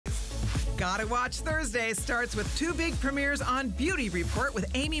Gotta Watch Thursday starts with two big premieres on Beauty Report with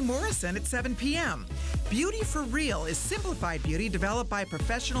Amy Morrison at 7 p.m. Beauty for Real is simplified beauty developed by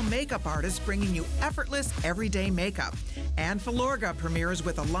professional makeup artists bringing you effortless, everyday makeup. And Filorga premieres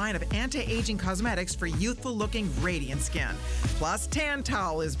with a line of anti-aging cosmetics for youthful-looking, radiant skin. Plus, Tan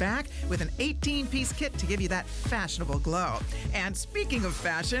Towel is back with an 18-piece kit to give you that fashionable glow. And speaking of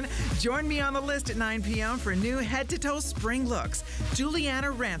fashion, join me on the list at 9 p.m. for new head-to-toe spring looks.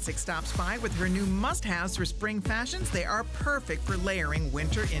 Juliana Rancic stops by with her new must-haves for spring fashions. They are perfect for layering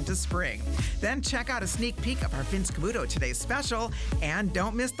winter into spring. Then check out a sneak peek of our Vince Camuto Today's Special. And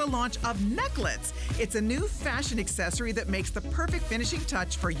don't miss the launch of Necklets. It's a new fashion accessory that makes the perfect finishing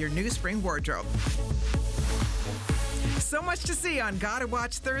touch for your new spring wardrobe. So much to see on Gotta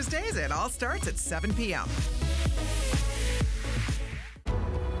Watch Thursdays. It all starts at 7 p.m.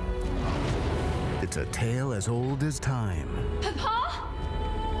 It's a tale as old as time. Papa?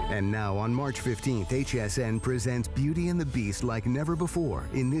 And now on March 15th, HSN presents Beauty and the Beast like never before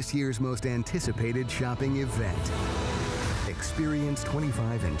in this year's most anticipated shopping event. Experience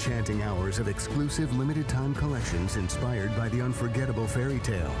 25 enchanting hours of exclusive limited-time collections inspired by the unforgettable fairy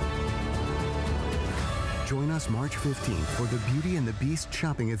tale. Join us March 15th for the Beauty and the Beast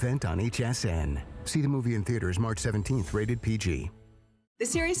shopping event on HSN. See the movie in theaters March 17th, rated PG. The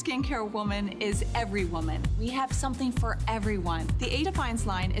Serious Skincare Woman is every woman. We have something for everyone. The A Defiance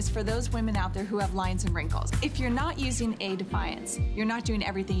line is for those women out there who have lines and wrinkles. If you're not using A Defiance, you're not doing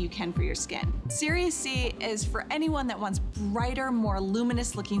everything you can for your skin. Serious C is for anyone that wants brighter, more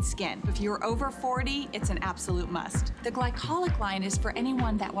luminous looking skin. If you're over 40, it's an absolute must. The Glycolic line is for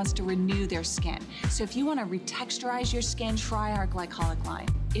anyone that wants to renew their skin. So if you want to retexturize your skin, try our Glycolic line.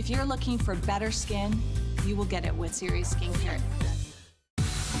 If you're looking for better skin, you will get it with Serious Skincare.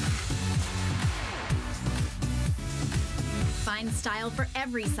 Find style for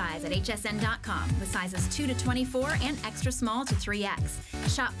every size at hsn.com with sizes 2 to 24 and extra small to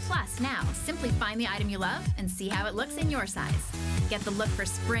 3X. Shop Plus now. Simply find the item you love and see how it looks in your size. Get the look for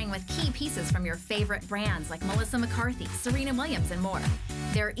spring with key pieces from your favorite brands like Melissa McCarthy, Serena Williams, and more.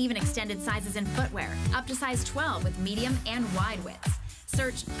 There are even extended sizes in footwear, up to size 12 with medium and wide widths.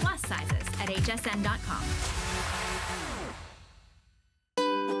 Search Plus sizes at hsn.com.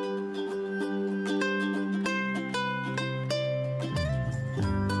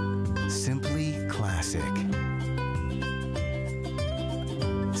 Simply classic.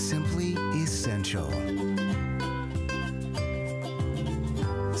 Simply essential.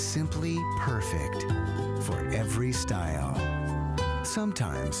 Simply perfect for every style.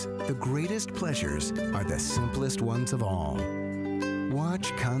 Sometimes the greatest pleasures are the simplest ones of all.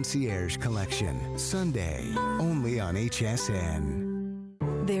 Watch Concierge Collection, Sunday, only on HSN.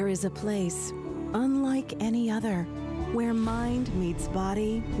 There is a place unlike any other, where mind meets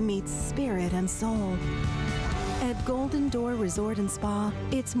body, meets spirit and soul. At Golden Door Resort and Spa,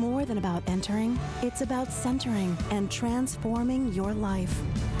 it's more than about entering, it's about centering and transforming your life.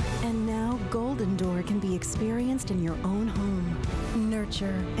 And now Golden Door can be experienced in your own home.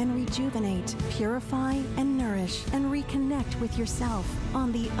 Nurture and rejuvenate, purify and nourish, and reconnect with yourself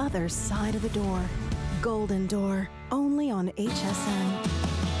on the other side of the door. Golden Door, only on HSN.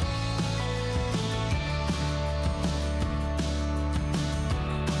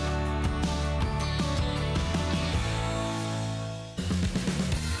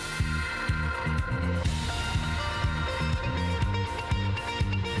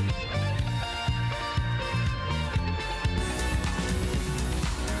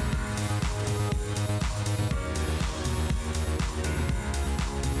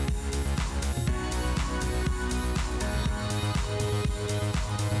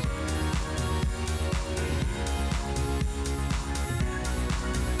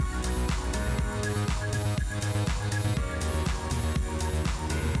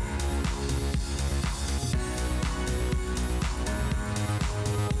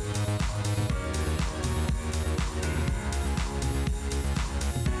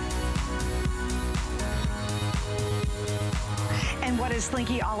 What is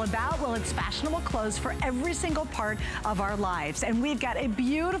Slinky all about? Well, it's fashionable clothes for every single part of our lives. And we've got a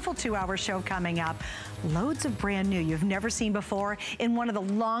beautiful 2-hour show coming up. Loads of brand new you've never seen before in one of the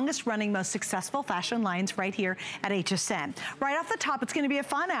longest running, most successful fashion lines right here at HSN. Right off the top, it's gonna be a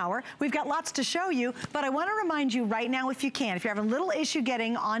fun hour. We've got lots to show you, but I wanna remind you right now, if you can, if you're having a little issue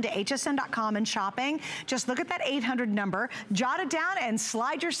getting onto hsn.com and shopping, just look at that 800 number, jot it down and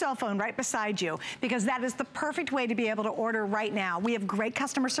slide your cell phone right beside you, because that is the perfect way to be able to order right now. We We have great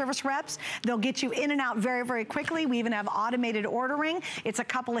customer service reps. They'll get you in and out very, very quickly. We even have automated ordering. It's a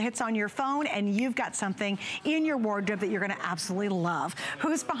couple of hits on your phone and you've got something in your wardrobe that you're gonna absolutely love.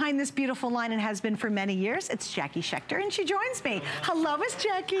 Who's behind this beautiful line and has been for many years? It's Jackie Schechter and she joins me. Hello, Miss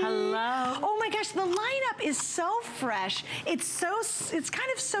Jackie. Hello. Oh my gosh, the lineup is so fresh. It's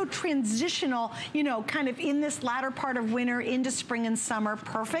kind of so transitional, you know, kind of in this latter part of winter into spring and summer.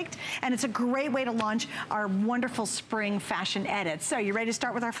 Perfect. And it's a great way to launch our wonderful spring fashion edits. So you ready to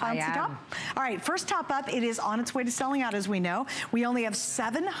start with our flouncy top? All right, first top up, it is on its way to selling out, as we know. We only have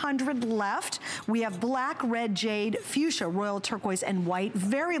 700 left. We have black, red, jade, fuchsia, royal turquoise, and white.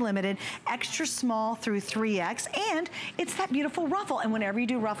 Very limited, extra small through 3X. And it's that beautiful ruffle. And whenever you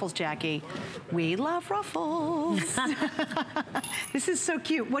do ruffles, Jackie, we love ruffles. This is so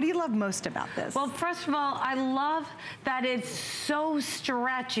cute. What do you love most about this? Well, first of all, I love that it's so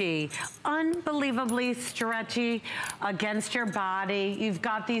stretchy, unbelievably stretchy against your body. You've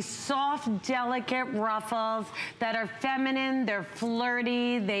got these soft, delicate ruffles that are feminine, they're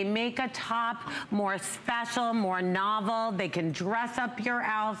flirty, they make a top more special, more novel. They can dress up your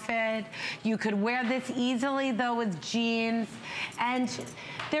outfit. You could wear this easily though with jeans. And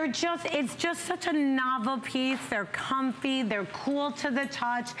it's just such a novel piece. They're comfy, they're cool to the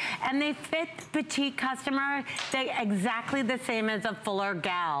touch, and they fit the petite customer. They're exactly the same as a fuller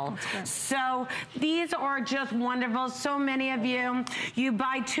gal. So these are just wonderful. So many of you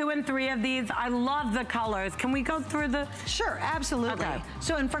buy 2 and 3 of these. I love the colors. Can we go through the? Sure, absolutely. Okay.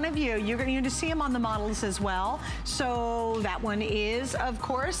 So in front of you, you're going to see them on the models as well. So that one is, of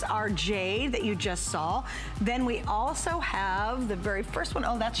course, our jade that you just saw. Then we also have the very first one.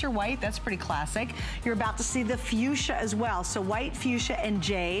 Oh, that's your white. That's pretty classic. You're about to see the fuchsia as well. So white, fuchsia, and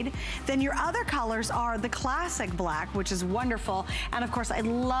jade. Then your other colors are the classic black, which is wonderful. And of course, I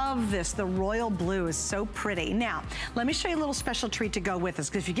love this. The royal blue is so pretty. Now, let me show you a little special treat to go with this,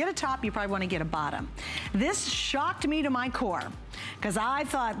 because if you get a top, you probably want to get a bottom. This shocked me to my core, because I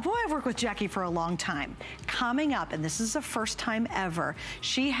thought, boy, I've worked with Jackie for a long time. Coming up, and this is the first time ever,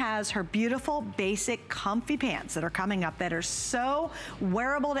 she has her beautiful, basic, comfy pants that are coming up that are so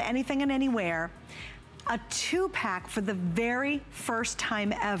wearable to anything and anywhere. A 2-pack for the very first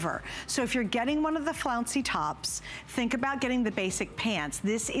time ever. So if you're getting one of the flouncy tops, think about getting the basic pants.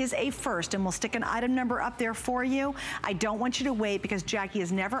 This is a first, and we'll stick an item number up there for you. I don't want you to wait, because Jackie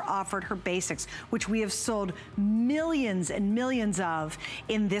has never offered her basics, which we have sold millions and millions of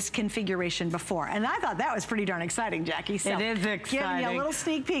in this configuration before. And I thought that was pretty darn exciting, Jackie. So it is exciting. Giving you a little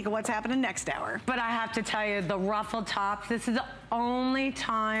sneak peek of what's happening next hour. But I have to tell you, the ruffle tops, this is the only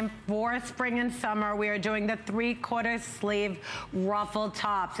time for spring and summer we are doing the 3/4 sleeve ruffle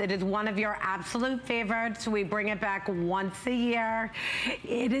tops. It is one of your absolute favorites. We bring it back once a year.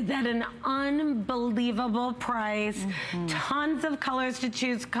 It is at an unbelievable price. Tons of colors to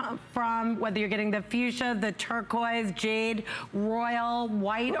choose from, whether you're getting the fuchsia, the turquoise, jade, royal,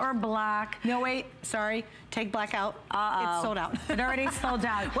 white, or black. No, wait, sorry. Take black out. It's sold out. It already sold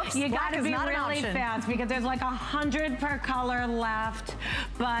out. Whoops, you black gotta is be not an really option. fast, because there's like 100 per color left.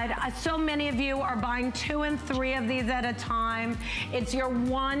 But so many of you are buying 2 and 3 of these at a time. It's your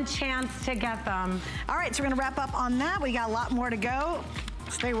one chance to get them. All right, so we're gonna wrap up on that. We got a lot more to go.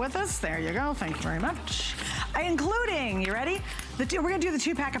 Stay with us. There you go. Thank you very much. Including, you ready? We're gonna do the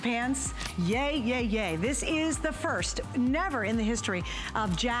 2-pack of pants. Yay, yay, yay. This is the first, never in the history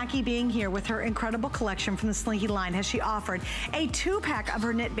of Jackie being here with her incredible collection from the Slinky line has she offered a 2-pack of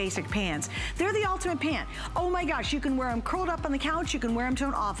her knit basic pants. They're the ultimate pant. Oh my gosh, you can wear them curled up on the couch, you can wear them to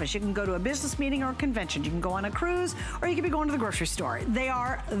an office, you can go to a business meeting or a convention, you can go on a cruise, or you can be going to the grocery store. They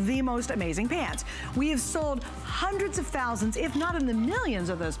are the most amazing pants. We have sold hundreds of thousands, if not in the millions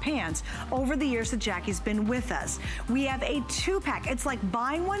of those pants over the years that Jackie's been with us. We have a 2-pack. It's like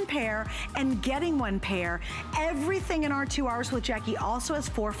buying 1 pair and getting 1 pair. Everything in our 2 hours with Jackie also has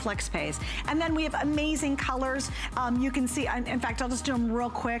 4 flex pays. And then we have amazing colors. You can see, in fact, I'll just do them real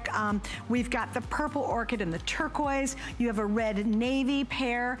quick. We've got the purple orchid and the turquoise. You have a red navy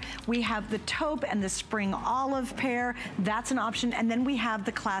pair. We have the taupe and the spring olive pair. That's an option. And then we have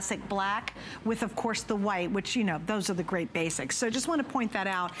the classic black with, of course, the white, which, you know, those are the great basics. So just want to point that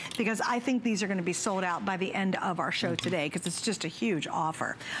out, because I think these are going to be sold out by the end of our show today, because it's just a huge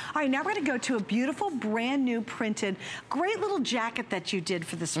offer. All right, now we're going to go to a beautiful brand new printed, great little jacket that you did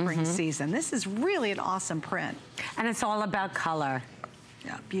for the spring season. This is really an awesome print. And it's all about color.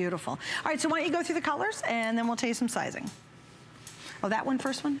 Yeah, beautiful. All right, so why don't you go through the colors and then we'll tell you some sizing. Oh, that one,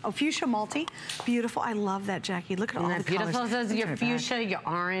 first one? Oh, fuchsia multi. Beautiful. I love that, Jackie. Look at all the beautiful? colors. Those are your fuchsia, your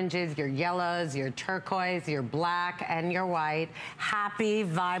oranges, your yellows, your turquoise, your black, and your white. Happy,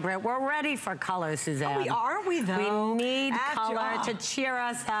 vibrant. We're ready for color, Suzanne. Oh, are we, though? We need color to cheer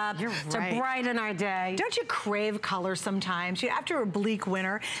us up, to brighten our day. Don't you crave color sometimes? After a bleak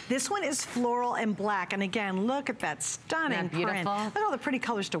winter, this one is floral and black. And again, look at that stunning print. Look at all the pretty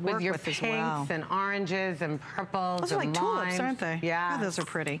colors to work with as well. Pinks and oranges and purples. Those are like tulips, aren't they? Yeah. Oh, those are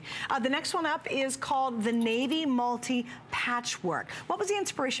pretty. The next one up is called the Navy Multi Patchwork. What was the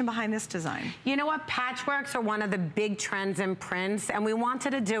inspiration behind this design? You know what? Patchworks are one of the big trends in prints, and we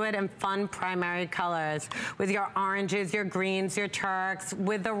wanted to do it in fun primary colors with your oranges, your greens, your turks,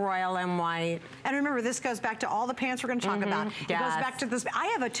 with the royal and white. And remember, this goes back to all the pants we're going to talk about. It Yes. goes back to this. I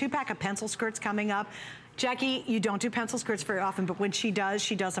have a 2-pack of pencil skirts coming up. Jackie, you don't do pencil skirts very often, but when she does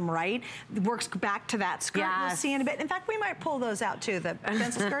them right. It works back to that skirt we'll see in a bit. In fact, we might pull those out too, the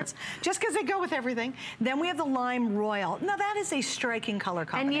pencil skirts, just because they go with everything. Then we have the lime royal. Now that is a striking color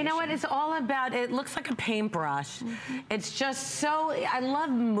combination. And you know what? It's all about, it looks like a paintbrush. It's just so, I love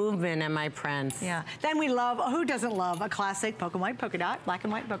movement in my prints. Yeah. Then we love, who doesn't love a classic polka white polka dot, black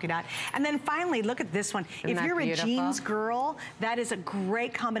and white polka dot. And then finally, look at this one. If you're a jeans girl, that is a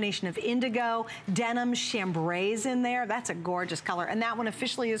great combination of indigo, denim, chambrays in there. That's a gorgeous color. And that one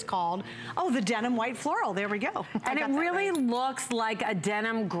officially is called, the denim white floral. There we go. And it really looks like a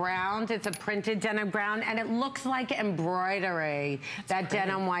denim ground. It's a printed denim ground, and it looks like embroidery, that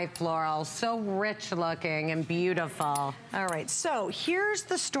denim white floral. So rich looking and beautiful. All right, so here's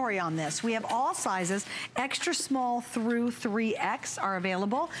the story on this. We have all sizes, extra small through 3X are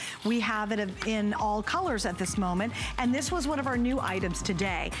available. We have it in all colors at this moment, and this was one of our new items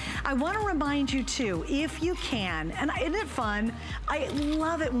today. I want to remind you too, if you can, and isn't it fun? I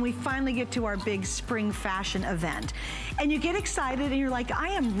love it when we finally get to our big spring fashion event. And you get excited and you're like, I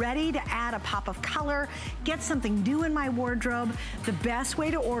am ready to add a pop of color, get something new in my wardrobe. The best way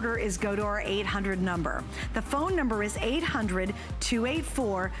to order is go to our 800 number. The phone number is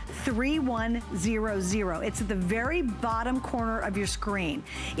 800-284-3100. It's at the very bottom corner of your screen.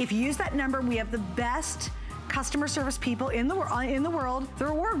 If you use that number, we have the best customer service people in the world. They're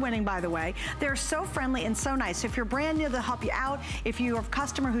award-winning, by the way. They're so friendly and so nice. So if you're brand new, they'll help you out. If you're a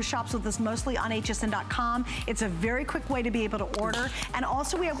customer who shops with us mostly on hsn.com, it's a very quick way to be able to order. And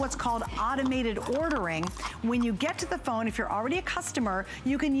also we have what's called automated ordering. When you get to the phone, if you're already a customer,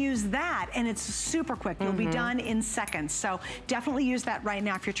 you can use that, and it's super quick. You'll be done in seconds. So definitely use that right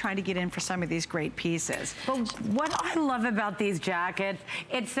now if you're trying to get in for some of these great pieces. But what I love about these jackets,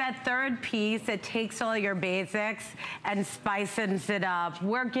 it's that third piece that takes all your basics and spices it up.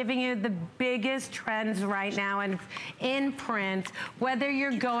 We're giving you the biggest trends right now in print, whether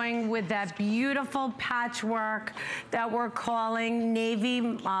you're going with that beautiful patchwork that we're calling navy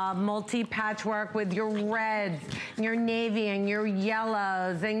multi-patchwork with your reds, and your navy and your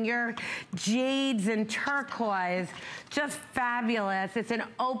yellows and your jades and turquoise. Just fabulous. It's an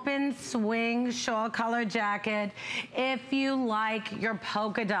open swing shawl color jacket. If you like your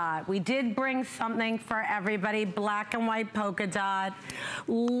polka dot, we did bring something for everybody, black and white polka dot.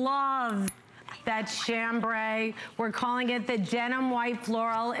 Love that chambray. We're calling it the denim white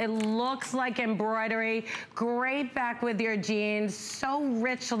floral. It looks like embroidery. Great back with your jeans. So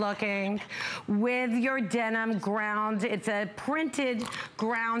rich looking with your denim ground. It's a printed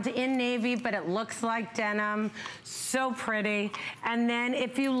ground in navy, but it looks like denim. So pretty. And then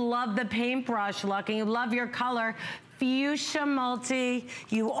if you love the paintbrush look and you love your color, fuchsia multi.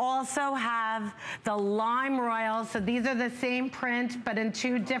 You also have the lime royal. So these are the same print, but in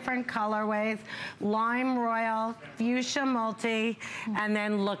 2 different colorways. Lime royal, fuchsia multi, and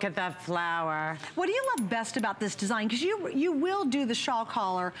then look at that flower. What do you love best about this design? Because you will do the shawl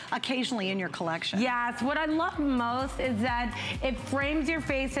collar occasionally in your collection. Yes, what I love most is that it frames your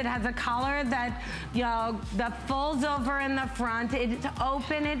face. It has a collar that, that folds over in the front. It's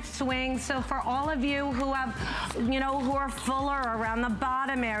open, it swings. So for all of you who have, who are fuller around the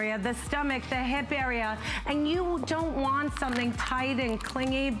bottom area, the stomach, the hip area, and you don't want something tight and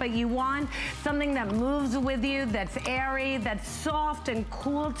clingy, but you want something that moves with you, that's airy, that's soft and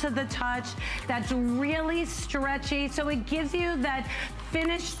cool to the touch, that's really stretchy. So it gives you that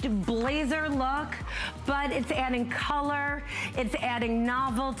finished blazer look, but it's adding color, it's adding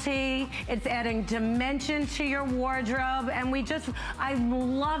novelty, it's adding dimension to your wardrobe, and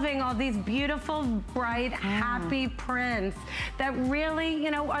I'm loving all these beautiful, bright, happy prints that really,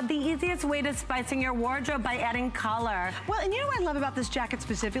 you know, are the easiest way to spicing your wardrobe by adding color. Well, and you know what I love about this jacket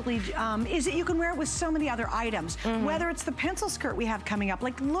specifically is that you can wear it with so many other items. Whether it's the pencil skirt we have coming up,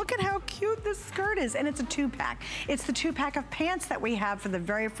 like look at how cute this skirt is, and it's a 2-pack. It's the 2-pack of pants that we have for the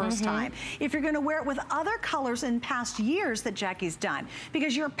very first time. If you're gonna wear it with other colors in past years that Jackie's done,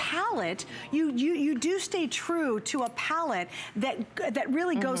 because your palette, you do stay true to a palette that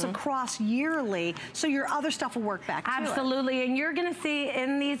really goes across yearly, so your other stuff will work back to Absolutely, and you're gonna see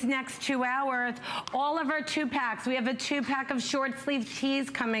in these next 2 hours, all of our 2-packs. We have a 2-pack of short sleeve tees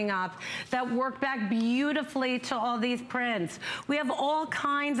coming up that work back beautifully to all these prints. We have all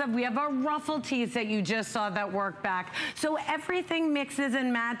kinds of, we have our ruffle tees that you just saw that work back. So everything mixes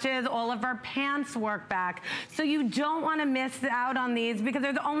and matches. All of our pants work back. So you don't wanna miss out on these because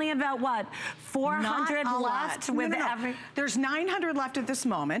there's only about, what, 400 left with every... There's 900 left at this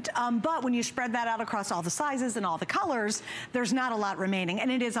moment, but when you spread that out across all the sizes and all the colors, there's not a lot remaining,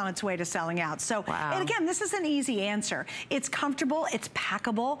 and it is on its way to selling out. So, and again, this is an easy answer. It's comfortable, it's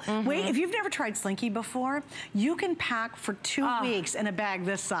packable. Wait, if you've never tried Slinky before, you can pack for 2 weeks in a bag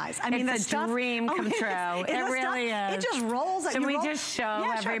this size. I mean, it's a dream come true. It really is. It just rolls. Can we just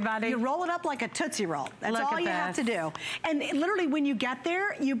show everybody? You roll it up like a Tootsie Roll. That's all you have to do. And literally, when you get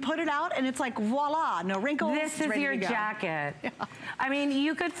there, you put it out, and it's like, voila, no wrinkles. This is your jacket. I mean,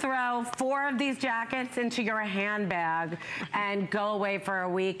 you could throw 4 of these jackets into your handbag and go away for a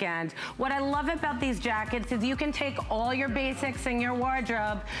weekend. What I love about these jackets is you can take all your basics in your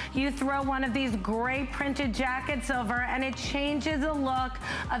wardrobe, you throw one of these gray printed jackets over, and it changes the look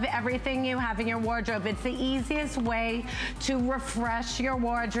of everything you have in your wardrobe. It's the easiest way to refresh your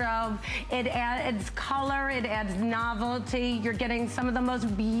wardrobe. It adds color, it adds novelty. You're getting some of the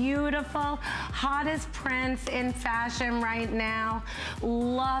most beautiful, hottest prints in fashion right now.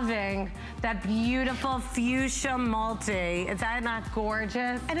 Loving that beautiful fuchsia multi. Is that not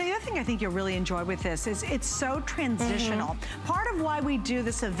gorgeous? And the other thing I think you'll really enjoy with this is it's so transitional. Part of why we do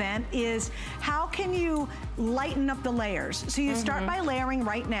this event is how can you lighten up the layers? So you start by layering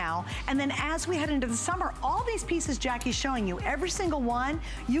right now, and then as we head into the summer, all these pieces Jackie's showing you, every single one,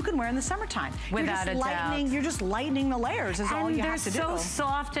 you can wear in the summertime. Without a doubt. You're just lightening the layers is all you have to do. They're so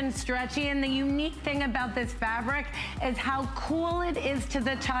soft and stretchy, and the unique thing about this fabric is how cool it is to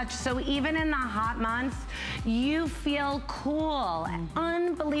the touch. So even in the hot months, you feel cool,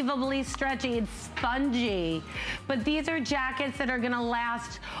 unbelievably stretchy, it's spongy. But these are jackets that are gonna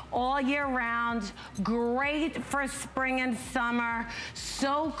last all year round, great for spring and summer,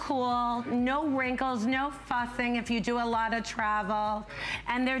 so cool, no wrinkles, no fussing if you do a lot of travel.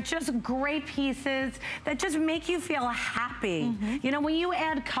 And they're just great pieces that just make you feel happy. You know, when you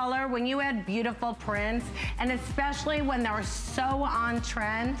add color, when you add beautiful prints, and especially when they're so on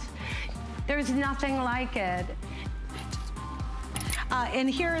trend, there's nothing like it. And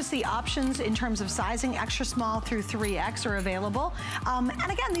here is the options in terms of sizing. Extra small through 3X are available. And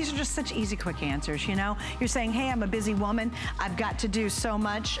again, these are just such easy, quick answers, you know? You're saying, hey, I'm a busy woman. I've got to do so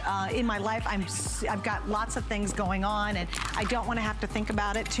much in my life. I've got lots of things going on, and I don't want to have to think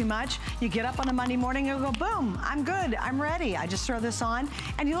about it too much. You get up on a Monday morning and go, boom, I'm good, I'm ready. I just throw this on,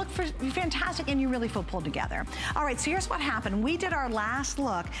 and you look fantastic, and you really feel pulled together. All right, so here's what happened. We did our last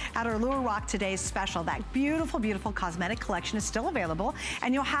look at our Lure Rock Today's special. That beautiful, beautiful cosmetic collection is still available,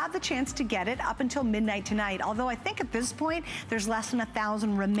 and you'll have the chance to get it up until midnight tonight, although I think at this point there's less than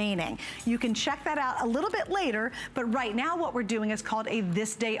 1,000 remaining. You can check that out a little bit later, but right now what we're doing is called a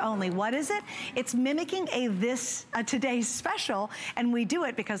This Day Only. What is it? It's mimicking a Today's Special, and we do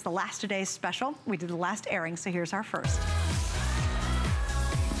it because the last Today's Special, we did the last airing, so here's our first.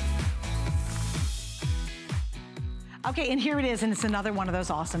 Okay, and here it is, and it's another one of those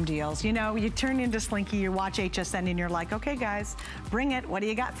awesome deals. You know, you turn into Slinky, you watch HSN, and you're like, okay, guys, bring it. What do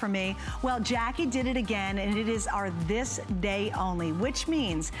you got for me? Well, Jackie did it again, and it is our This Day Only, which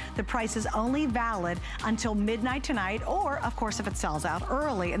means the price is only valid until midnight tonight, or, of course, if it sells out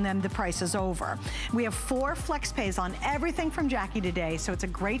early, and then the price is over. We have 4 flex pays on everything from Jackie today, so it's a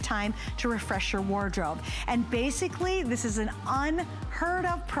great time to refresh your wardrobe. And basically, this is an unheard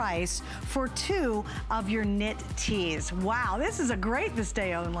of price for 2 of your knit tees. Wow, this is a great This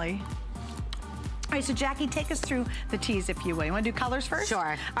Day Only. All right, so Jackie, take us through the tees, if you will. You want to do colors first?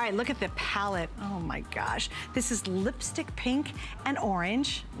 Sure. All right, look at the palette. Oh my gosh. This is lipstick pink and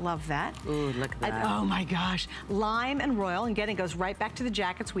orange. Love that. Ooh, look at that. Oh my gosh. Lime and royal. And again, it goes right back to the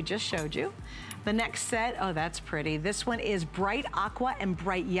jackets we just showed you. The next set, oh, that's pretty. This one is bright aqua and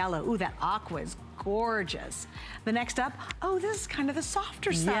bright yellow. Ooh, that aqua is gorgeous. The next up, oh, this is kind of the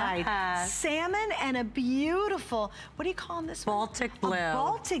softer side. Salmon and a beautiful, what do you call this one? Baltic blue. A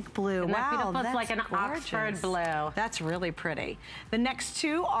Baltic blue. Isn't that wow, beautiful? It's that's like an gorgeous. Oxford blue. That's really pretty. The next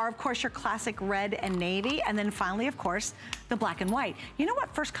two are, of course, your classic red and navy. And then finally, of course, the black and white. You know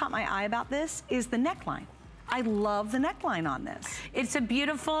what first caught my eye about this is the neckline. I love the neckline on this. It's a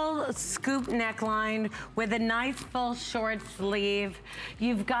beautiful scoop neckline with a nice full short sleeve.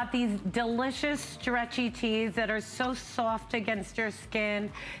 You've got these delicious stretchy tees that are so soft against your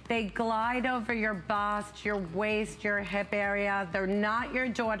skin. They glide over your bust, your waist, your hip area. They're not your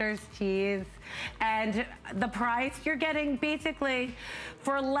daughter's tees. And the price you're getting basically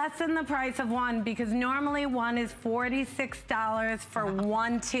for less than the price of one, because normally one is $46 for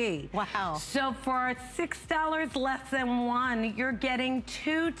one tee. Wow. So for $6 less than one, you're getting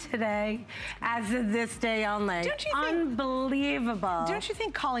two today as of this day only. Don't you think, unbelievable. Don't you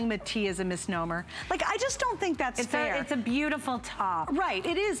think calling them a tee is a misnomer? Like, I just don't think that's fair. It's a beautiful top. Right,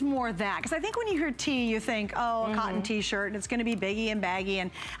 it is more that. Because I think when you hear tee, you think, oh, a cotton t-shirt, and it's going to be biggy and baggy,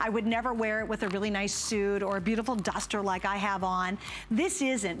 and I would never wear it with a really nice suit or a beautiful duster like I have on. This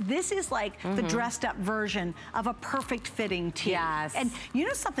isn't. This is like the dressed up version of a perfect fitting tee. Yes. And you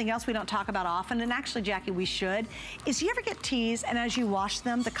know something else we don't talk about often, and actually, Jackie, we should, is you ever get tees and as you wash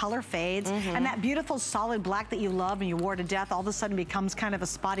them, the color fades, and that beautiful solid black that you love and you wore to death all of a sudden becomes kind of a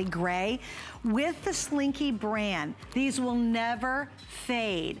spotty gray. With the Slinky brand, these will never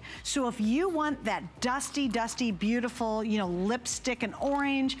fade. So if you want that dusty, dusty, beautiful, you know, lipstick and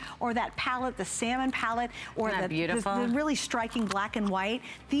orange, or that palette, the salmon palette, or the really striking black and white,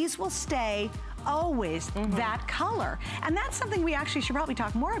 these will stay always that color. And that's something we actually should probably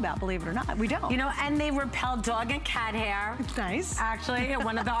talk more about, believe it or not. We don't. You know, and they repel dog and cat hair. It's nice. Actually,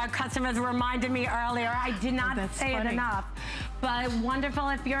 one of our customers reminded me earlier. I did not say it enough. But wonderful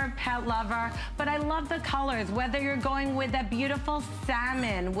if you're a pet lover. But I love the colors, whether you're going with that beautiful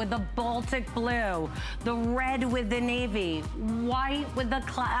salmon with the Baltic blue, the red with the navy, white with the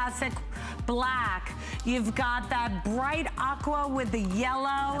classic black. You've got that bright aqua with the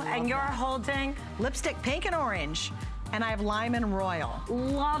yellow, and you're holding lipstick pink and orange. And I have lime and royal.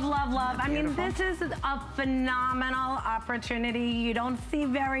 Love, love, love. I mean, this is a phenomenal opportunity you don't see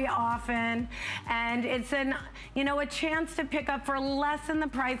very often. And it's an, you know, a chance to pick up for less than the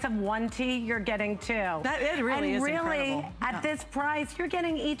price of one tee, you're getting two. It really is incredible. At this price, you're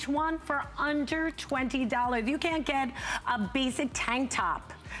getting each one for under $20. You can't get a basic tank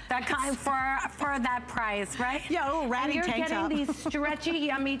top. That kind for that price, right? Yeah, a little ratty tank top. And you're getting these stretchy,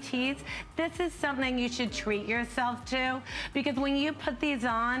 yummy tees. This is something you should treat yourself to, because when you put these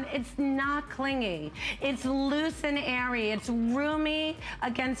on, it's not clingy. It's loose and airy. It's roomy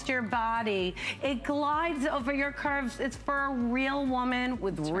against your body. It glides over your curves. It's for a real woman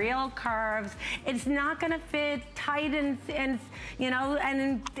with real curves. It's not going to fit tight and you know,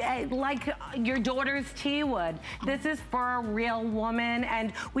 and like your daughter's tee would. This is for a real woman,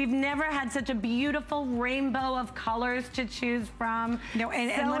 and we've never had such a beautiful rainbow of colors to choose from. No,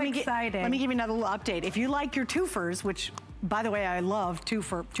 and let me give you another little update. If you like your twofers, which, by the way, I love two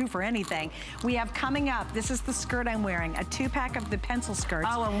for anything. We have coming up, this is the skirt I'm wearing, a 2-pack of the pencil skirts.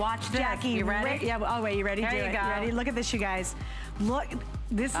 Oh, and watch this. Jackie, you ready? Yeah, oh wait, you ready? There you go. You ready? Look at this, you guys. Look,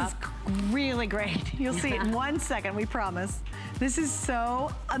 this is really great. You'll see it in 1 second, we promise. This is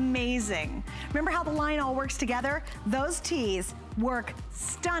so amazing. Remember how the line all works together? Those tees work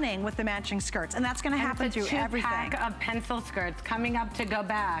stunning with the matching skirts, and that's going to happen through everything. A 2-pack of pencil skirts coming up to go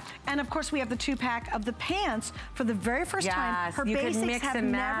back. And of course, we have the 2-pack of the pants for the very first time. Her basics have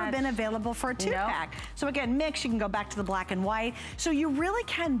never been available for a 2-pack. So again, mix, you can go back to the black and white. So you really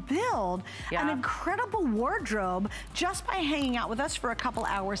can build an incredible wardrobe just by hanging out with us for a couple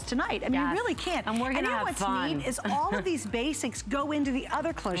hours tonight. I mean, you really can. And we're going to have fun. What's neat is all of these basics go into the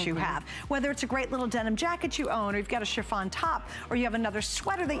other clothes you have. Whether it's a great little denim jacket you own, or you've got a chiffon top, or you have another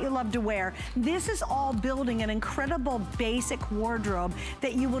sweater that you love to wear. This is all building an incredible basic wardrobe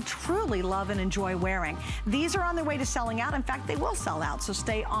that you will truly love and enjoy wearing. These are on their way to selling out. In fact, they will sell out, so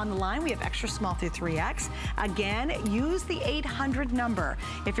stay on the line. We have extra small through 3X. Again, use the 800 number.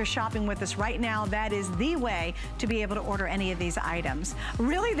 If you're shopping with us right now, that is the way to be able to order any of these items.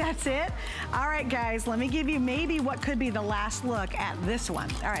 Really, that's it? All right, guys, let me give you maybe what could be the last look at this one.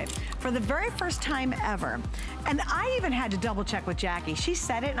 All right, for the very first time ever, and I even had to double check check with Jackie. She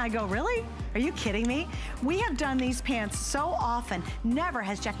said it and I go, really? Are you kidding me? We have done these pants so often. Never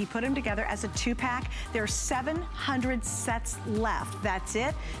has Jackie put them together as a 2-pack. There are 700 sets left. That's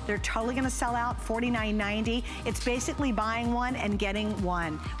it. They're totally gonna sell out, $49.90. It's basically buying one and getting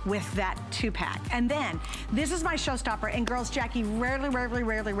one with that 2-pack. And then, this is my showstopper, and girls, Jackie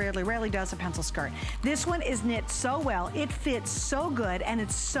rarely does a pencil skirt. This one is knit so well, it fits so good, and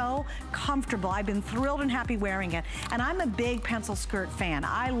it's so comfortable. I've been thrilled and happy wearing it. And I'm a big pencil skirt fan.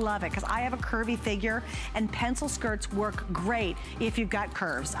 I love it, because I have a curvy figure, and pencil skirts work great if you've got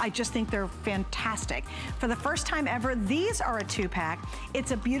curves. I just think they're fantastic. For the first time ever, these are a 2-pack.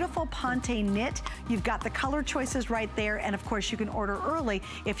 It's a beautiful ponte knit. You've got the color choices right there, and of course you can order early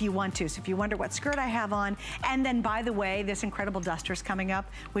if you want to. So if you wonder what skirt I have on, and then by the way, this incredible duster's coming up,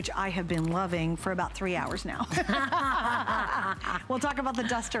 which I have been loving for about 3 hours now. We'll talk about the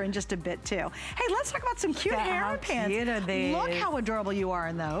duster in just a bit too. Hey, let's talk about some cute hair pants. Cute are these? Look how adorable you are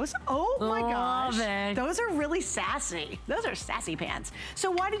in those. Oh my gosh. It. Those are really sassy. Those are sassy pants.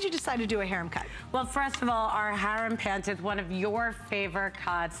 So why did you decide to do a harem cut? Well, first of all, our harem pants is one of your favorite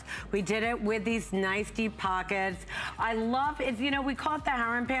cuts. We did it with these nice deep pockets. I love it. You know, we call it the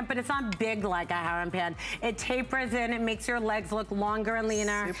harem pant, but it's not big like a harem pant. It tapers in, it makes your legs look longer and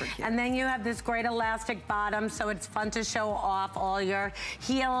leaner. Super cute. And then you have this great elastic bottom, so it's fun to show off all your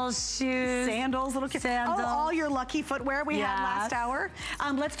heels, shoes, sandals, little kids. Sandals. Oh, all your lucky footwear we had last hour.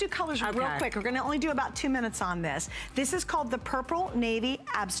 Let's do colors real quick. We're gonna only do about 2 minutes on this. This is called the Purple Navy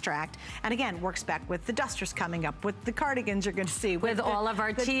Abstract. And again, works back with the dusters coming up, with the cardigans you're gonna see. With all of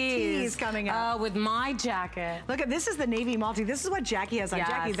our tees coming up. with my jacket. Look at, this is the navy multi. This is what Jackie has on. Yes.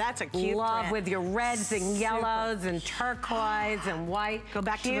 Jackie, that's a cute Love print. with your reds and yellows and turquoise and white. Go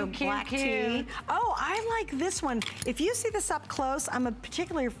back to the black tee. Oh, I like this one. If you see this up close, I'm a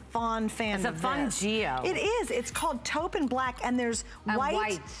particularly fond fan of this. It's a fun geo. It is. It's called taupe and black, and there's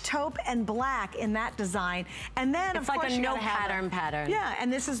white, taupe, and black in that design. And then, it's of like course, a you no gotta have pattern. Yeah,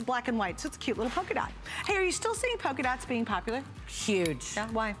 and this is black and white, so it's a cute little polka dot. Hey, are you still seeing polka dots being popular? Huge. Yeah,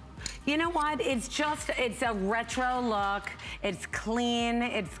 why? You know what? It's just, it's a retro look. It's clean,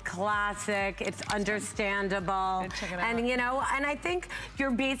 it's classic, it's understandable. Check it out. And you know, and I think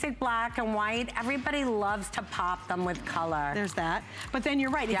your basic black and white, everybody loves to pop them with color. There's that. But then you're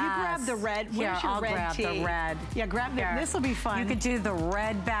right, if you grab the red, where's your I'll red grab tee? the red. Yeah, grab the, this will be fun. You could do the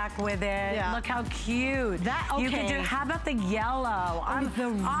red back with it. Yeah. Look how cute. That, okay. You could do, how about the yellow?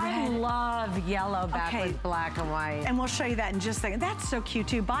 I love yellow back with black and white. And we'll show you that in just a second. That's so cute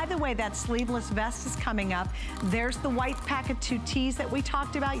too. By the way, that sleeveless vest is coming up. There's the white packet 2 tees that we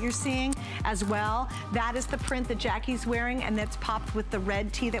talked about, you're seeing as well. That is the print that Jackie's wearing, and that's popped with the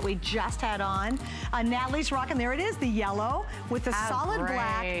red tee that we just had on. Natalie's rocking, there it is, the yellow with the solid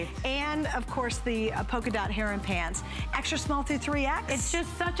black, and of course the polka dot harem pants. Extra small through 3X. It's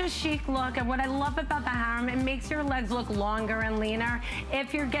just such a chic look, and what I love about the harem, it makes your legs look longer and leaner.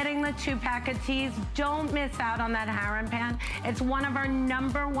 If you're getting the 2-pack of tees, don't miss out on that harem pant. It's one of our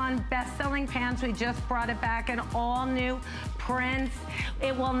 #1 best-selling pants. We just brought it back in all new prints.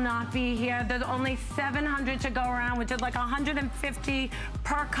 It will not be here. There's only 700 to go around, which is like 150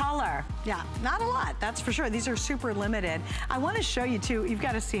 per color. Yeah, not a lot, that's for sure. These are super limited. I want to show you too, you've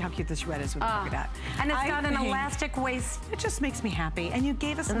got to see how cute this red is with the polka dot. And it's got an elastic waist. It just makes me happy. And you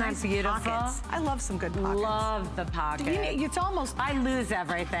gave us nice pockets. I love some good pockets. Love the pockets. It's almost... I lose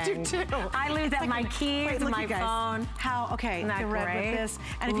everything. Do too. I lose my keys, my phone. How, okay, the red with this.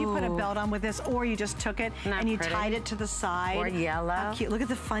 And if you put a belt on with this, or you just took it and you tied it to the side. Or yellow. How cute. Look at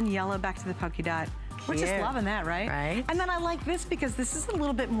the fun yellow back to the polka dot. We're just loving that, right? Right. And then I like this because this is a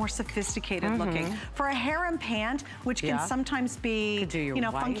little bit more sophisticated looking. For a harem pant, which can sometimes be, you know,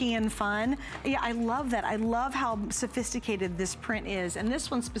 funky and fun. Yeah, I love that. I love how sophisticated this print is. And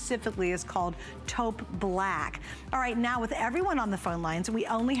this one specifically is called taupe black. All right, now with everyone on the phone lines, we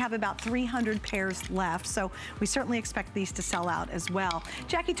only have about 300 pairs left. So we certainly expect these to sell out as well.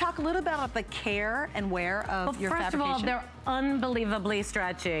 Jackie, talk a little bit about the care and wear of your fabrication. First of all, they're unbelievably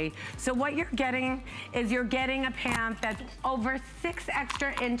stretchy. So what you're getting is you're getting a pant that's over 6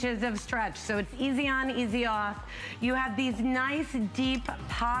 extra inches of stretch. So it's easy on, easy off. You have these nice deep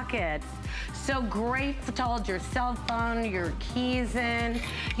pockets. So great to hold your cell phone, your keys in.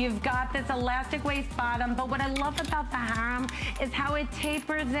 You've got this elastic waist bottom, but what I love about the harem is how it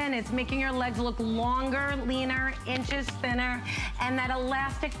tapers in. It's making your legs look longer, leaner, inches thinner, and that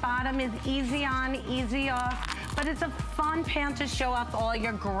elastic bottom is easy on, easy off, but it's a fun pant to show off all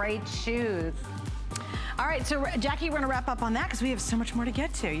your great shoes. All right, so Jackie, we're gonna wrap up on that because we have so much more to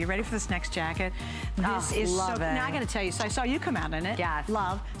get to. You ready for this next jacket? This is so, now I gotta tell you, so I saw you come out in it. Yes.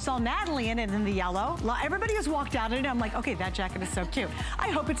 Love. Saw Natalie in it in the yellow. Everybody has walked out in it. I'm like, okay, that jacket is so cute. I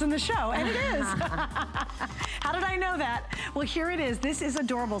hope it's in the show, and it is. How did I know that? Well, here it is. This is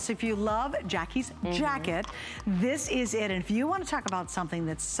adorable. So if you love Jackie's jacket, this is it. And if you want to talk about something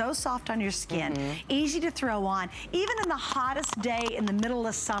that's so soft on your skin, easy to throw on, even in the hottest day in the middle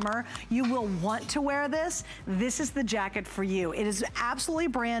of summer, you will want to wear this. This is the jacket for you. It is absolutely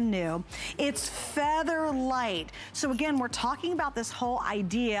brand new. It's feather light. So again, we're talking about this whole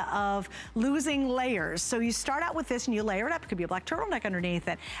idea of losing layers. So you start out with this and you layer it up. It could be a black turtleneck underneath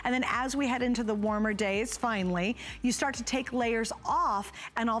it. And then as we head into the warmer days, finally, you start to take layers off,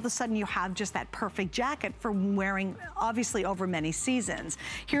 and all of a sudden you have just that perfect jacket for wearing, obviously, over many seasons.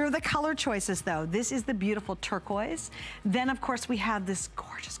 Here are the color choices, though. This is the beautiful turquoise. Then, of course, we have this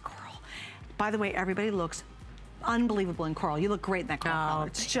gorgeous coral. By the way, everybody looks unbelievable in coral. You look great in that coral color.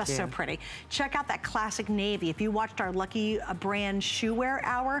 It's just so pretty. Check out that classic navy. If you watched our Lucky Brand shoe wear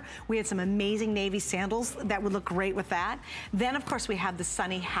hour, we had some amazing navy sandals that would look great with that. Then, of course, we have the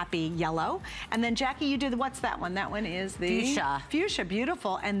sunny, happy yellow. And then, Jackie, you do the, what's that one? That one is the fuchsia. Fuchsia,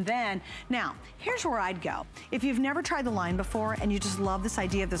 beautiful. And then, now, here's where I'd go. If you've never tried the line before and you just love this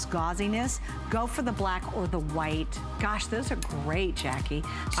idea of this gauziness, go for the black or the white. Gosh, those are great, Jackie.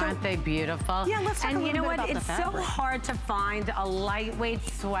 So, aren't they beautiful? Yeah, let's talk a little bit about the fabric. So hard to find a lightweight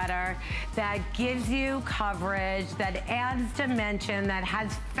sweater that gives you coverage, that adds dimension, that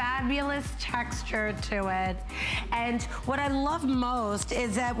has fabulous texture to it. And what I love most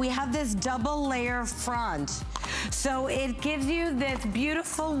is that we have this double layer front. So it gives you this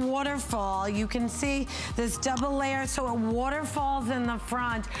beautiful waterfall. You can see this double layer, so it waterfalls in the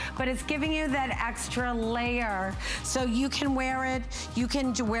front, but it's giving you that extra layer. So you can wear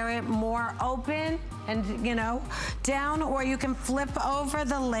it more open and, you know, down, or you can flip over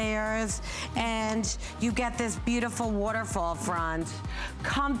the layers and you get this beautiful waterfall front.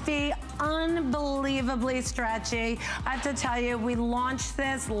 Comfy, unbelievably stretchy. I have to tell you, we launched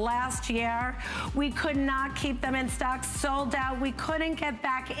this last year. We could not keep them in stock, sold out. We couldn't get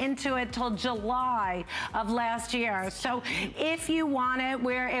back into it till July of last year. So if you want it,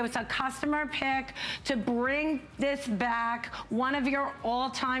 where it was a customer pick to bring this back, one of your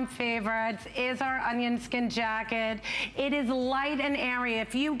all-time favorites is our onion skin jacket. It is light and airy.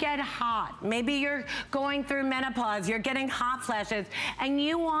 If you get hot, maybe you're going through menopause, you're getting hot flashes, and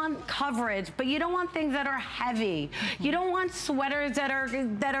you want coverage, but you don't want things that are heavy. You don't want sweaters that are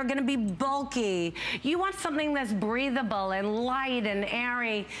going to be bulky. You want something that's breathable and light and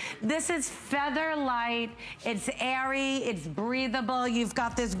airy. This is feather light. It's airy. It's breathable. You've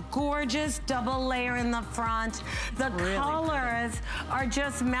got this gorgeous double layer in the front. The colors are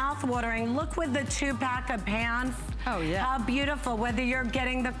just mouth-watering. Look with the 2-pack of pants. Oh, yeah. How beautiful, whether you're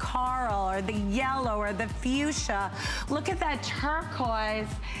getting the coral or the yellow or the fuchsia. Look at that turquoise.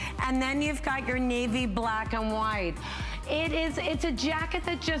 And then you've got your navy black and white. It's a jacket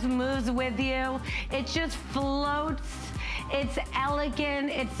that just moves with you. It just floats. It's elegant,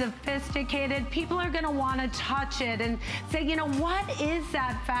 it's sophisticated. People are gonna wanna touch it and say, you know, what is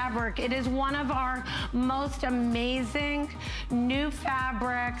that fabric? It is one of our most amazing new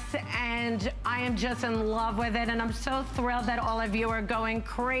fabrics, and I am just in love with it, and I'm so thrilled that all of you are going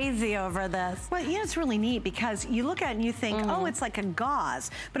crazy over this. Well, you know, it's really neat because you look at it and you think, oh, it's like a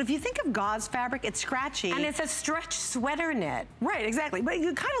gauze. But if you think of gauze fabric, it's scratchy. And it's a stretch sweater knit. Right, exactly. But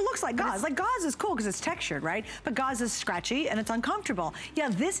it kind of looks like gauze. Like gauze is cool because it's textured, right? But gauze is scratchy and it's uncomfortable. Yeah,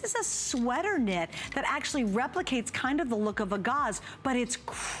 this is a sweater knit that actually replicates kind of the look of a gauze, but it's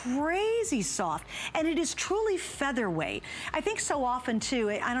crazy soft, and it is truly featherweight. I think so often too,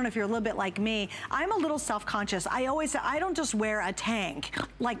 I don't know if you're a little bit like me, I'm a little self-conscious. I don't just wear a tank.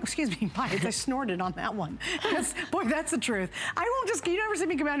 Like, excuse me, I snorted on that one. Boy, that's the truth. I won't just, you never see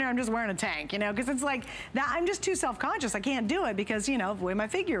me come out here, I'm just wearing a tank, you know, because it's like, that I'm just too self-conscious. I can't do it because, you know, of the way my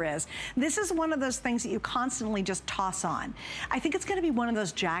figure is. This is one of those things that you constantly just toss on. I think it's gonna be one of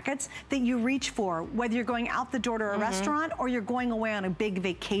those jackets that you reach for, whether you're going out the door to a restaurant or you're going away on a big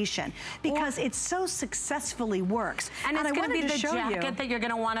vacation, because it so successfully works. And it's gonna be the jacket that you're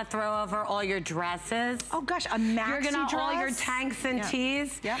gonna wanna throw over all your dresses. Oh gosh, a maxi dress. All your tanks and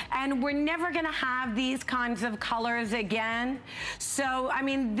tees. And we're never gonna have these kinds of colors again. So, I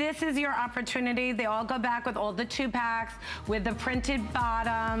mean, this is your opportunity. They all go back with all the 2-packs, with the printed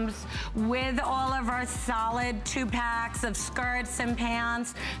bottoms, with all of our solid 2-packs. backs of skirts and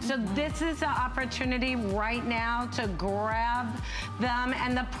pants. So this is the opportunity right now to grab them,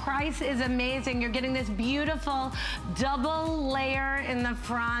 and the price is amazing. You're getting this beautiful double layer in the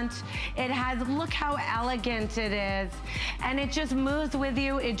front. It has, look how elegant it is, and it just moves with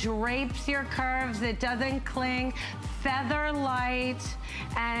you. It drapes your curves. It doesn't cling. Feather light,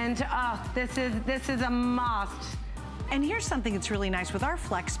 and this is a must. And here's something that's really nice with our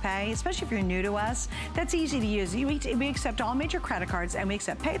Flex Pay, especially if you're new to us, that's easy to use. We accept all major credit cards, and we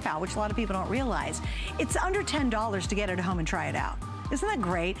accept PayPal, which a lot of people don't realize. It's under $10 to get it at home and try it out. Isn't that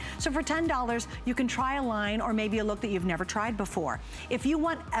great? So for $10, you can try a line or maybe a look that you've never tried before. If you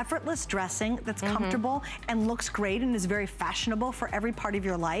want effortless dressing that's comfortable and looks great and is very fashionable for every part of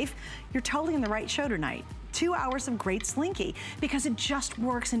your life, you're totally in the right show tonight. 2 hours of great Slinky, because it just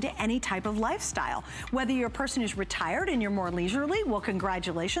works into any type of lifestyle. Whether you're a person who's retired and you're more leisurely, well,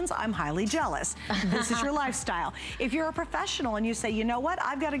 congratulations, I'm highly jealous. This is your lifestyle. If you're a professional and you say, you know what,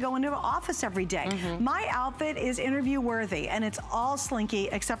 I've got to go into an office every day. My outfit is interview worthy, and it's all Slinky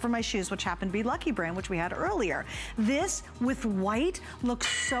except for my shoes, which happen to be Lucky Brand, which we had earlier. This with white looks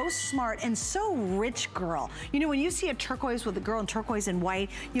so smart and so rich, girl. You know, when you see a turquoise with a girl in turquoise and white,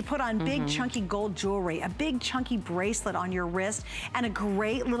 you put on big chunky gold jewelry, a big chunky bracelet on your wrist, and a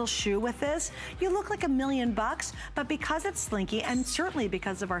great little shoe with this, you look like $1 million, but because it's Slinky, and certainly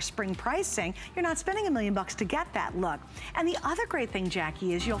because of our spring pricing, you're not spending $1 million to get that look. And the other great thing,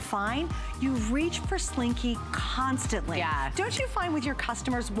 Jackie, is you'll find you reach for Slinky constantly. Yes. Don't you find with your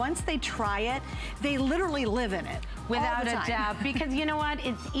customers, once they try it, they literally live in it? Without a doubt, because you know what?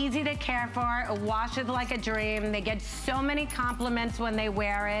 It's easy to care for. It washes like a dream. They get so many compliments when they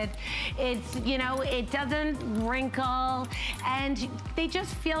wear it. It's, you know, it doesn't wrinkle, and they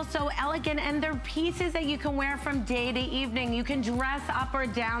just feel so elegant, and they're pieces that you can wear from day to evening. You can dress up or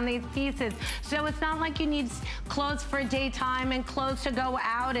down these pieces. So it's not like you need clothes for daytime and clothes to go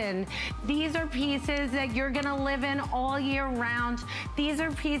out in. These are pieces that you're gonna live in all year round. These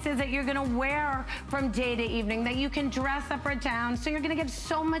are pieces that you're gonna wear from day to evening, that you can dress up or down, so you're gonna get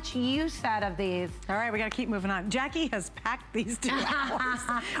so much use out of these. All right, we gotta keep moving on. Jackie has packed these 2 hours.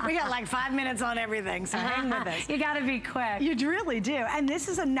 We got like 5 minutes on everything, so hang with us. You gotta be quick. You really do. And this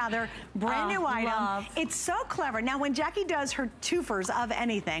is another brand new item. Love. It's so clever. Now, when Jackie does her twofers of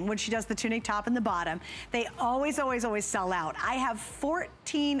anything, when she does the tunic top and the bottom, they always sell out. I have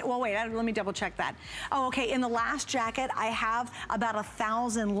 14, well, wait, let me double check that. Oh, okay, in the last jacket, I have about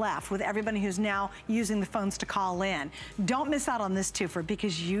 1,000 left with everybody who's now using the phones to call in. Don't miss out on this twofer,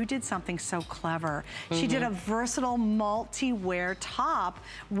 because you did something so clever. She did a versatile multi-wear top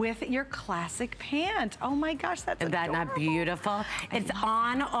with your classic pant. Oh my gosh, that's Isn't that adorable. not beautiful? It's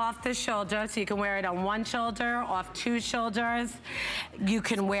on, off the shoulder, so you can wear it on one shoulder, off 2 shoulders. You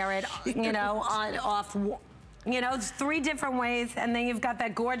can wear it, you know, on, off, you know, it's 3 different ways, and then you've got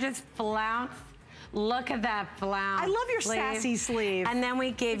that gorgeous flounce. Look at that flounce. I love your sassy sleeve. And then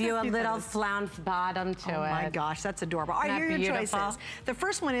we gave you a little flounce bottom to it. Oh my gosh, that's adorable. All right, here are your choices. The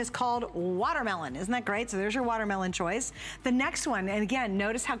first one is called Watermelon. Isn't that great? So there's your watermelon choice. The next one, and again,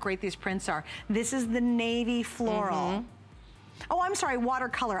 notice how great these prints are. This is the navy floral. Oh, I'm sorry,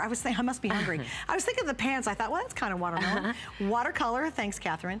 watercolor. I was thinking, I must be hungry. I was thinking of the pants. I thought, well, that's kind of watermelon. Watercolor, thanks,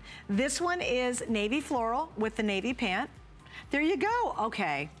 Catherine. This one is navy floral with the navy pant. There you go.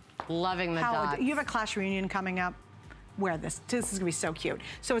 Okay. Loving the dots. You have a class reunion coming up. Wear this. This is gonna be so cute.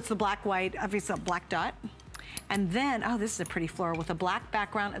 So it's the black, white, obviously a black dot. And then, oh, this is a pretty floral with a black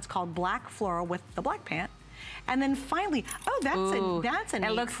background. It's called black floral with the black pant. And then finally, oh, that's a neat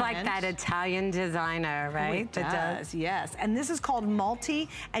It looks print. like that Italian designer, right? It does, yes. And this is called multi,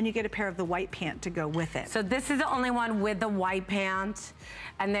 and you get a pair of the white pant to go with it. So this is the only one with the white pant.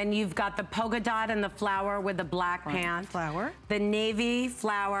 And then you've got the polka dot and the flower with the black pant. Flower. The navy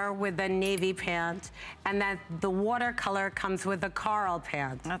flower with the navy pant. And then the watercolor comes with the coral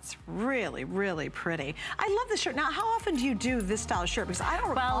pant. That's really, really pretty. I love this shirt. Now, how often do you do this style of shirt? Because I don't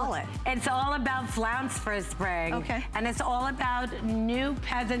recall it. It's all about flounce for spring. Okay. And it's all about new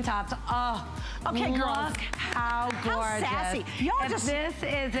peasant tops. Oh, okay, girls. Look how gorgeous. How sassy. Y'all just... This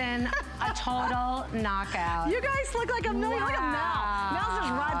isn't a total knockout. You guys look like a million. Look at Mel. Mel's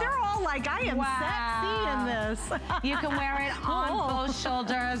just right. They're all like, I am sexy in this. You can wear it on both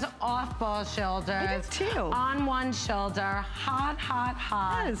shoulders, off both shoulders. I do too. On one shoulder. Hot, hot,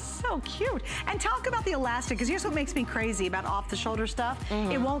 hot. That is so cute. And talk about the elastic, because here's what makes me crazy about off the shoulder stuff.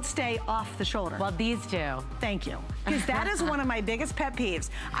 It won't stay off the shoulder. Well, these do. Thank you. Because that is one of my biggest pet peeves.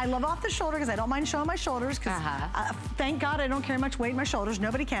 I love off the shoulder because I don't mind showing my shoulders, because thank God I don't carry much weight in my shoulders.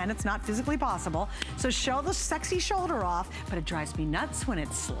 Nobody can. It's not physically possible. So show the sexy shoulder off, but it drives me nuts when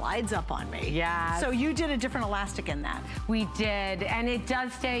it slides up on me. Yeah. So you did a different elastic in that. We did, and it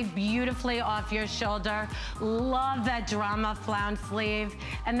does stay beautifully off your shoulder. Love that drama flounce sleeve.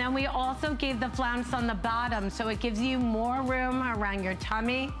 And then we also gave the flounce on the bottom, so it gives you more room around your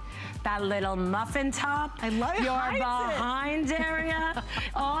tummy, that little muffin top, I love it. your behind area,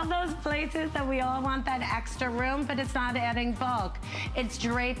 all those places that we all want that extra room, but it's not adding bulk. It's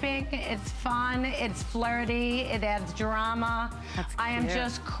draping, it's fun, it's flirty, it adds drama. I am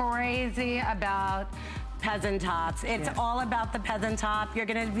just crazy about peasant tops. It's all about the peasant top. You're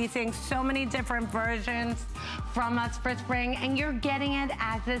gonna be seeing so many different versions from us for spring, and you're getting it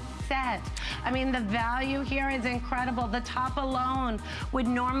as a set. I mean, the value here is incredible. The top alone would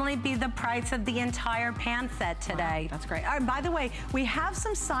normally be the price of the entire pant set today. Wow, that's great. All right, by the way, we have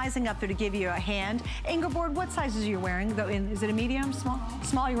some sizing up there to give you a hand. Ingeborg, what sizes are you wearing? Is it a medium, small?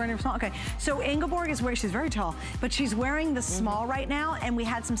 Small, you're wearing a small? Okay, so Ingeborg is wearing, she's very tall, but she's wearing the small right now, and we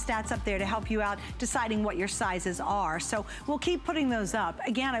had some stats up there to help you out deciding what your sizes are. So we'll keep putting those up.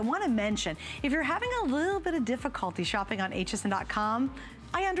 Again, I want to mention, if you're having a little bit of difficulty shopping on hsn.com,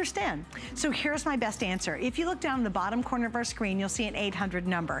 I understand. So here's my best answer. If you look down in the bottom corner of our screen, you'll see an 800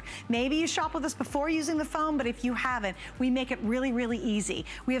 number. Maybe you shop with us before using the phone, but if you haven't, we make it really, really easy.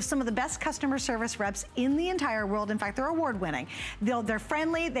 We have some of the best customer service reps in the entire world. In fact, they're award-winning. They're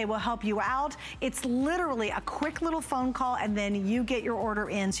friendly, they will help you out. It's literally a quick little phone call, and then you get your order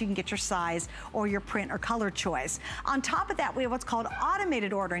in so you can get your size or your print or color choice. On top of that, we have what's called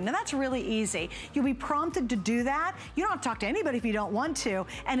automated ordering. Now that's really easy. You'll be prompted to do that. You don't have to talk to anybody if you don't want to.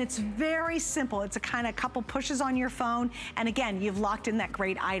 And it's very simple. It's a kind of couple pushes on your phone. And again, you've locked in that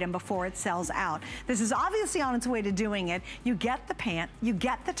great item before it sells out. This is obviously on its way to doing it. You get the pant, you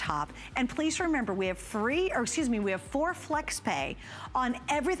get the top. And please remember, we have we have 4 flex pay on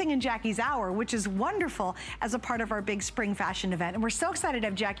everything in Jackie's Hour, which is wonderful as a part of our big spring fashion event. And we're so excited to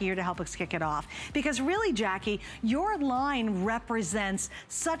have Jackie here to help us kick it off. Because really, Jackie, your line represents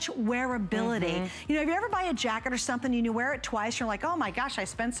such wearability. You know, if you ever buy a jacket or something and you wear it twice, you're like, oh my gosh, I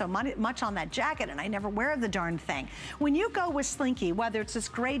spent so much on that jacket and I never wear the darn thing. When you go with Slinky, whether it's this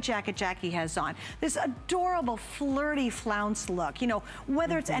great jacket Jackie has on, this adorable flirty flounce look, you know,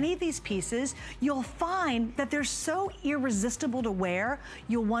 whether it's any of these pieces, you'll find that they're so irresistible to wear,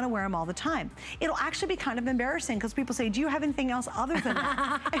 you'll want to wear them all the time. It'll actually be kind of embarrassing because people say, do you have anything else other than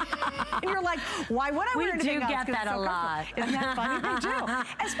that? And you're like, why would I wear anything else? We do get that a lot. Isn't that funny? They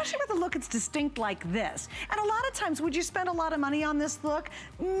do. Especially with a look that's distinct like this. And a lot of times, would you spend a lot of money on this look?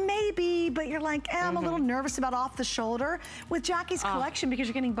 Maybe, but you're like, I'm a little nervous about off the shoulder. With Jackie's collection, because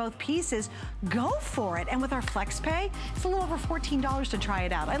you're getting both pieces, go for it. And with our flex pay, it's a little over $14 to try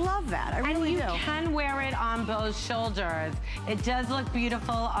it out. I love that. I really do. And you can wear it on both shoulders. It does look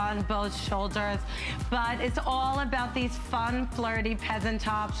beautiful on both shoulders, but it's all about these fun, flirty peasant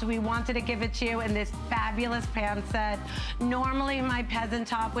tops. We wanted to give it to you in this fabulous pant set. Normally, my peasant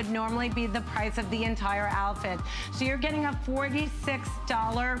top would normally be the price of the entire outfit. So you're getting a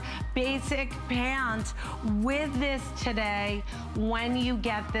 $46 basic pant with this today when you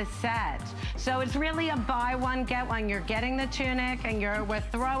get this set. So it's really a buy one, get one. You're getting the tunic and we're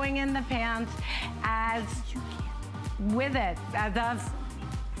throwing in the pants as with it, as a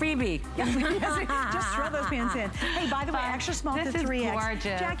freebie. Just throw those pants in. Hey, by the way, extra small to 3X. This is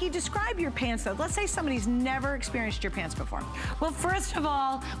gorgeous. Jackie, describe your pants though. Let's say somebody's never experienced your pants before. Well, first of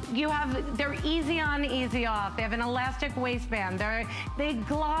all, they're easy on, easy off. They have an elastic waistband. They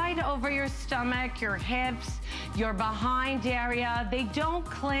glide over your stomach, your hips, your behind area. They don't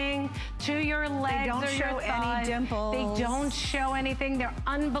cling to your legs. They don't show any dimples. They don't show anything. They're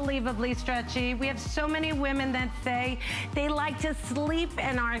unbelievably stretchy. We have so many women that say they like to sleep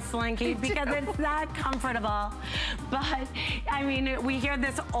in our Slinky because it's that comfortable. But I mean, we hear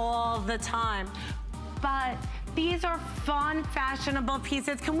this all the time. But these are fun, fashionable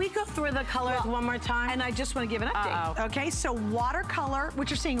pieces. Can we go through the colors one more time? And I just want to give an update. Okay, so watercolor, which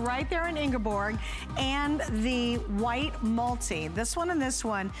you're seeing right there in Ingeborg, and the white multi. This one and this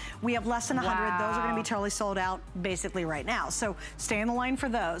one, we have less than 100. Those are going to be totally sold out basically right now. So stay in the line for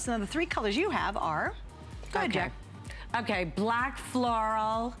those. Now the 3 colors you have are, go ahead, Jack. Okay, black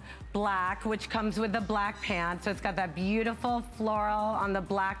floral, black, which comes with the black pant. So it's got that beautiful floral on the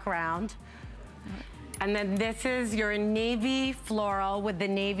black ground. And then this is your navy floral with the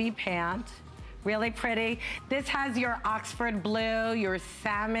navy pant. Really pretty. This has your Oxford blue, your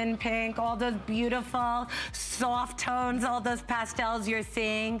salmon pink, all those beautiful soft tones, all those pastels you're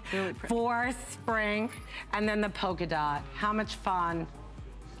seeing for spring. And then the polka dot. How much fun.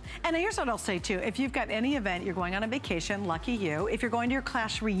 And here's what I'll say too. If you've got any event, you're going on a vacation, lucky you. If you're going to your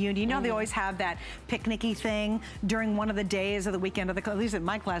class reunion, you know they always have that picnicky thing during one of the days of the weekend of the class. At least in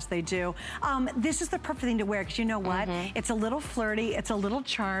my class they do. This is the perfect thing to wear because you know what? It's a little flirty, it's a little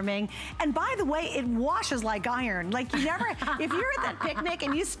charming. And by the way, it washes like iron. Like you never, if you're at that picnic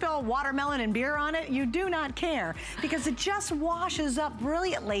and you spill watermelon and beer on it, you do not care because it just washes up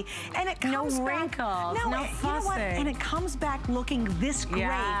brilliantly. And it comes no back, wrinkles, no fussing. You know what? And it comes back looking this great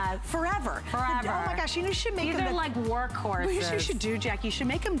forever. Forever. Oh my gosh, you know, you should make These them are like workhorses. Well, you should do, Jackie. You should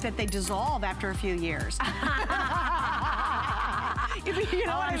make them that they dissolve after a few years. You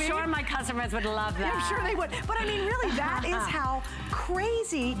know what I mean? I'm sure my customers would love that. I'm sure they would. But I mean, really, that is how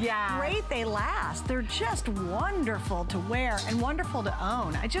crazy great they last. They're just wonderful to wear and wonderful to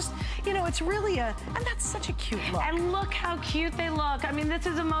own. I just, you know, it's really and that's such a cute look. And look how cute they look. I mean, this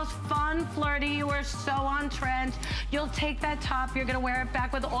is the most fun, flirty. You are so on trend. You'll take that top. You're going to wear it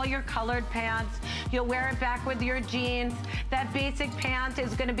back with all your colored pants. You'll wear it back with your jeans. That basic pant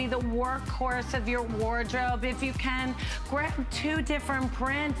is going to be the workhorse of your wardrobe. If you can, grab 2 different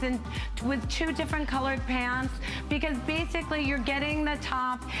prints and with 2 different colored pants, because basically you're getting the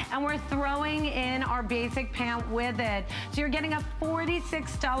top and we're throwing in our basic pant with it. So you're getting a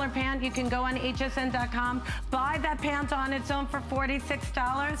 $46 pant. You can go on hsn.com, buy that pant on its own for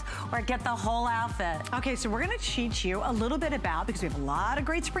 $46 or get the whole outfit. Okay, so we're going to teach you a little bit about, because we have a lot of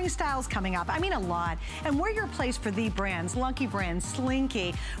great spring styles coming up. I mean, a lot. And we're your place for the brands, Lucky Brand,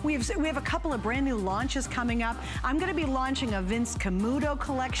 Slinky. We have a couple of brand new launches coming up. I'm going to be launching a Vince Camuto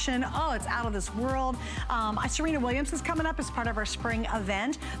collection. Oh, it's out of this world. Serena Williams is coming up as part of our spring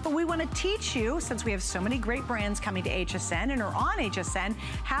event. But we want to teach you, since we have so many great brands coming to HSN and are on HSN,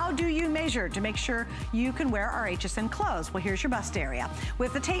 how do you measure to make sure you can wear our HSN clothes? Well, here's your bust area.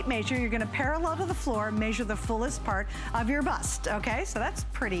 With the tape measure, you're going to parallel to the floor, measure the fullest part of your bust. Okay, so that's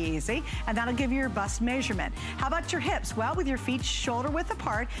pretty easy. And that'll give you your bust measurement. How about your hips? Well, with your feet shoulder width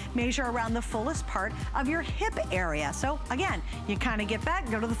apart, measure around the fullest part of your hip area. So again, you kind of get that,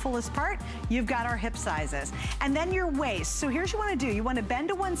 go to the fullest part, you've got our hip sizes. And then your waist. So here's what you want to do. You want to bend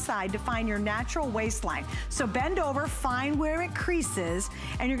to one side to find your natural waistline. So bend over, find where it creases,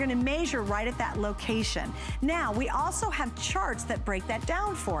 and you're going to measure right at that location. Now, we also have charts that break that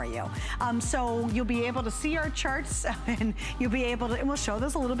down for you. So you'll be able to see our charts and you'll be able to, and we'll show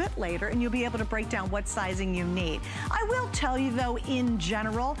those a little bit later, and you'll be able to break down what sizing you need. I will tell you though, in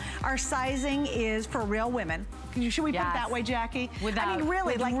general, our sizing is for real women. Should we put it that way, Jackie? I mean,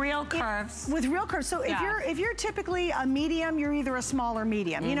 really, with like real curves. With real curves. So if you're typically a medium, you're either a small or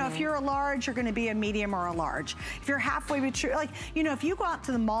medium. You know, if you're a large, you're going to be a medium or a large. If you're halfway between, like, you know, if you go out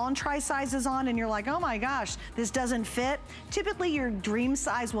to the mall and try sizes on and you're like, oh my gosh, this doesn't fit, typically your dream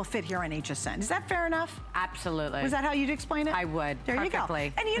size will fit here on HSN. Is that fair enough? Absolutely. Was that how you'd explain it? I would. There perfectly. you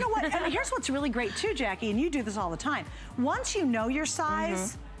go. And you know what? And here's what's really great too, Jackie, and you do this all the time. Once you know your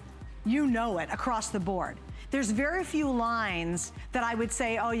size, you know it across the board. There's very few lines that I would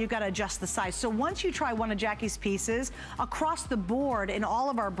say, oh, you've got to adjust the size. So once you try one of Jackie's pieces, across the board in all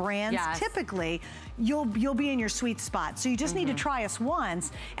of our brands, typically, you'll be in your sweet spot. So you just need to try us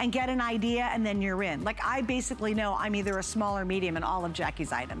once and get an idea, and then you're in. Like, I basically know I'm either a small or medium in all of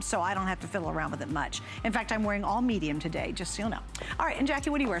Jackie's items, so I don't have to fiddle around with it much. In fact, I'm wearing all medium today, just so you know. All right, and Jackie,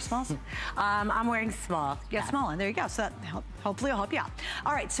 what do you wear, smalls? I'm wearing small. Yeah, small, and there you go. So that hopefully will help you out.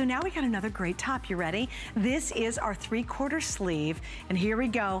 All right, so now we got another great top. You ready? This is our 3/4 sleeve, and here we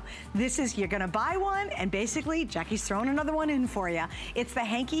go. This is, you're gonna buy one, and basically, Jackie's throwing another one in for you. It's the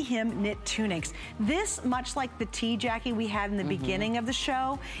hanky hem knit tunics. This, much like the tee, Jackie, we had in the beginning of the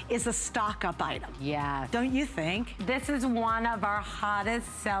show, is a stock-up item. Yes. Don't you think? This is one of our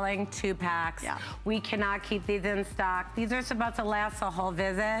hottest selling 2-packs. Yeah. We cannot keep these in stock. These are supposed to last the whole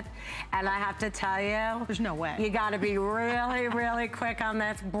visit, and I have to tell you, there's no way. You gotta be really, really quick on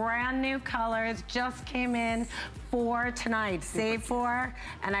this. Brand new colors just came in for tonight, save for,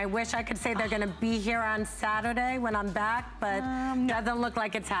 and I wish I could say they're gonna be here on Saturday when I'm back, but doesn't look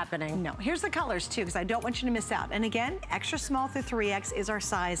like it's happening. No, here's the colors too, because I don't want you to miss out. And again, extra small through 3X is our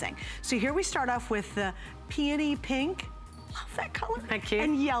sizing. So here we start off with the peony pink. Love that color. Thank you.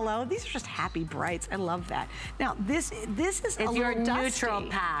 And yellow. These are just happy brights. I love that. Now, this is a your little dusty. neutral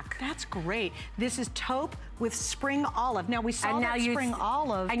pack. That's great. This is taupe with spring olive. Now we saw that spring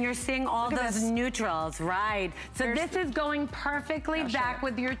olive. And you're seeing all those neutrals, right? So this is going perfectly back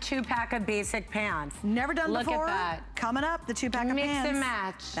with your 2-pack of basic pants. Never done before. Look at that. Coming up, the 2-pack of pants. Mix and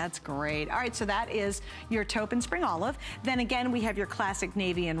match. That's great. All right, so that is your taupe and spring olive. Then again, we have your classic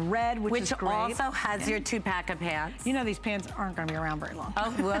navy and red, which is great. Also has your 2-pack of pants. You know these pants aren't going to be around very long.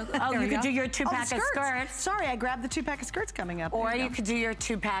 Oh, well, you could do your 2-pack of skirts. Sorry, I grabbed the 2-pack of skirts coming up. Or you could do your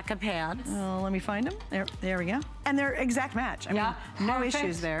 2-pack of pants. Let me find them. There we go. And they're exact match. I mean, no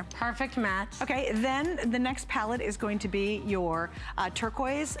issues there. Perfect match. Okay, then the next palette is going to be your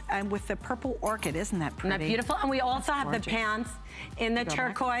turquoise and with the purple orchid. Isn't that pretty? Isn't that beautiful? And we also have the pants in the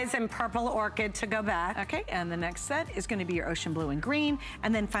turquoise and purple orchid to go back. Okay, and the next set is going to be your ocean blue and green.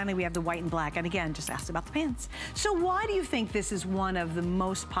 And then finally we have the white and black. And again, just asked about the pants. So why do you think this is one of the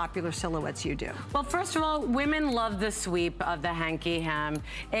most popular silhouettes you do? Well, first of all, women love the sweep of the hanky hem.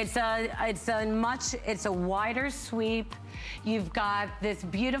 It's a wider sweep. You've got this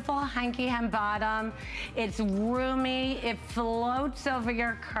beautiful hanky hem bottom. It's roomy. It floats over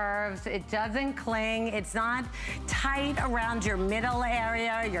your curves. It doesn't cling. It's not tight around your middle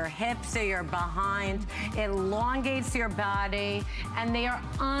area, your hips or your behind. It elongates your body, and they are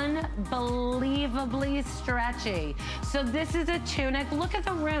unbelievably stretchy. So this is a tunic. Look at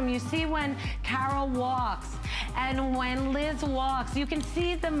the room. You see when Carol walks and when Liz walks, you can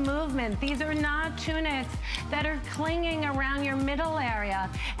see the movement. These are not tunics that are clinging around your middle area,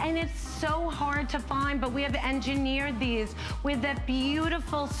 and it's so hard to find, but we have engineered these with that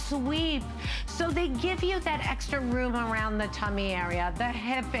beautiful sweep, so they give you that extra room around the tummy area, the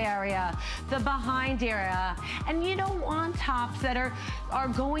hip area, the behind area. And you don't want tops that are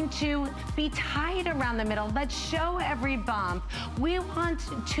going to be tight around the middle, that show every bump. We want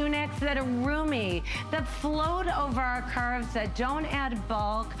tunics that are roomy, that float over our curves, that don't add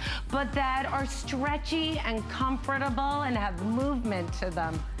bulk, but that are stretchy and comfortable and have movement to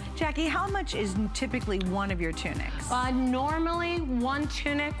them. Jackie, how much is typically one of your tunics? Normally, one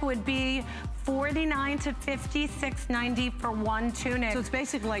tunic would be $49 to $56.90 for one tunic. So it's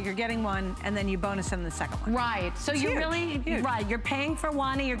basically like you're getting one and then you bonus in the second one. Right. So it's you're huge. really Huge. right. You're paying for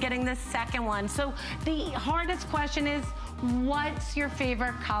one and you're getting the second one. So the hardest question is, what's your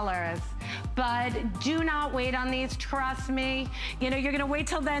favorite colors? But do not wait on these. Trust me. You know, you're going to wait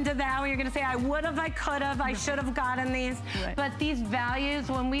till the end of the hour. You're going to say, I would have, I could have, I should have gotten these. Right. But these values,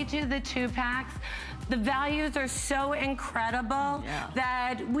 when we do the 2-packs, the values are so incredible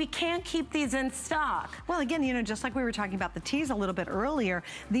that we can't keep these in stock. Well, again, you know, just like we were talking about the tees a little bit earlier,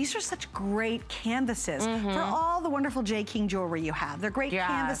 these are such great canvases for all the wonderful J. King jewelry you have. They're great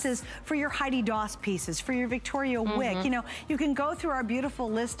canvases for your Heidi Doss pieces, for your Victoria Wick. You know, you can go through our beautiful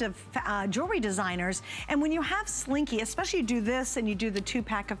list of jewelry designers, and when you have Slinky, especially you do this and you do the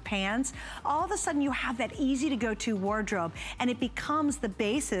 2-pack of pants, all of a sudden you have that easy to go to wardrobe, and it becomes the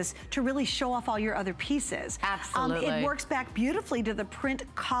basis to really show off all your other pieces. Absolutely. It works back beautifully to the print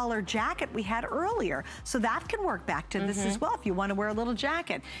collar jacket we had earlier. So that can work back to this as well if you want to wear a little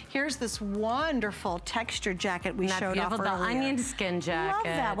jacket. Here's this wonderful textured jacket we showed off earlier. The onion skin jacket. Love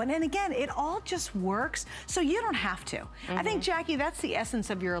that one. And again, it all just works, so you don't have to. I think, Jackie, that's the essence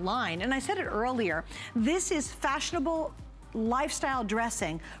of your line. And I said it earlier, this is fashionable lifestyle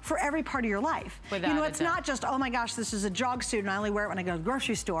dressing for every part of your life. You know, it's not just, oh my gosh, this is a jog suit and I only wear it when I go to the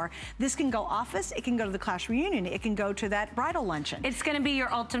grocery store. This can go office, it can go to the class reunion, it can go to that bridal luncheon. It's going to be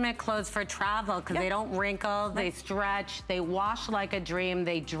your ultimate clothes for travel because they don't wrinkle, they stretch, they wash like a dream,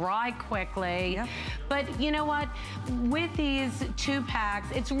 they dry quickly. But you know what? With these 2-packs,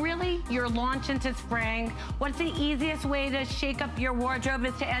 it's really your launch into spring. What's the easiest way to shake up your wardrobe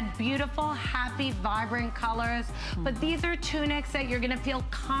is to add beautiful, happy, vibrant colors. But these are tunics that you're going to feel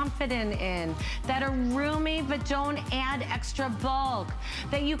confident in, that are roomy but don't add extra bulk,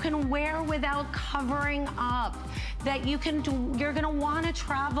 that you can wear without covering up, that you're going to want to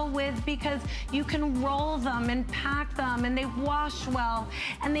travel with because you can roll them and pack them and they wash well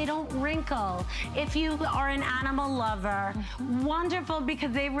and they don't wrinkle. If you are an animal lover, wonderful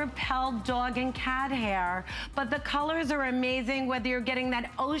because they repel dog and cat hair, but the colors are amazing, whether you're getting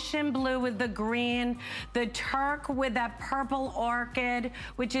that ocean blue with the green, the turk with that purple orchid,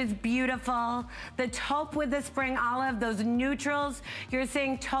 which is beautiful, the taupe with the spring olive, those neutrals. You're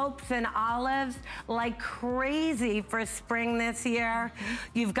seeing taupes and olives like crazy for spring this year.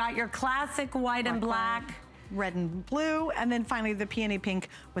 You've got your classic white and black. red and blue, and then finally the peony pink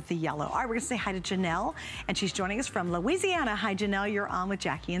with the yellow. All right, we're gonna say hi to Janelle, and she's joining us from Louisiana. Hi, Janelle, you're on with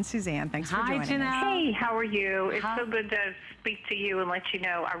Jackie and Suzanne. Thanks for joining us. Hey, how are you? It's so good to speak to you and let you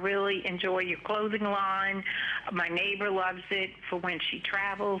know I really enjoy your clothing line. My neighbor loves it for when she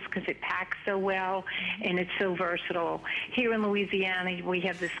travels because it packs so well and it's so versatile. Here in Louisiana, we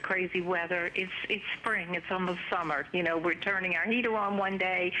have this crazy weather. It's spring. It's almost summer. You know, we're turning our heater on one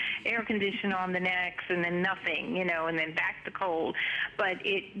day, air conditioner on the next, and then nothing, you know, and then back to cold. But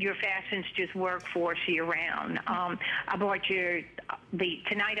your fashions just work for us year-round. I bought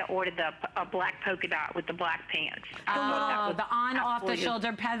tonight I ordered a black polka dot with the black pants. The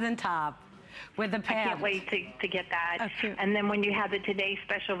on-off-the-shoulder peasant top with the pants. I can't wait to get that. Oh, cute. And then when you had the Today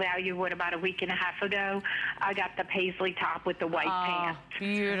Special Value, about a week and a half ago, I got the paisley top with the white pants.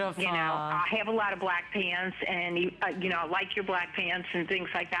 Beautiful. You know, I have a lot of black pants, and you know, I like your black pants and things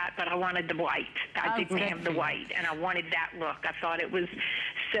like that, but I wanted the white. I didn't have the white, and I wanted that look. I thought it was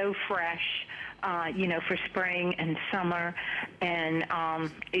so fresh. You know, for spring and summer, and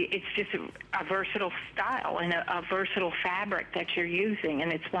it's just a versatile style and a versatile fabric that you're using,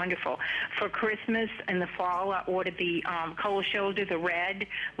 and it's wonderful. For Christmas and the fall, I ordered the cold shoulder, the red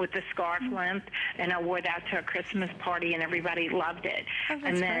with the scarf length, and I wore that to a Christmas party, and everybody loved it.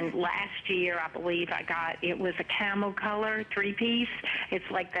 And then last year, I believe it was a camel color 3-piece.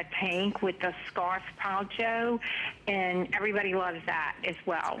 It's like the tank with the scarf poncho, and everybody loves that as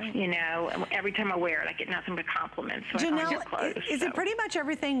well. You know, every time I wear it, I get nothing but compliments. So Janelle, is it pretty much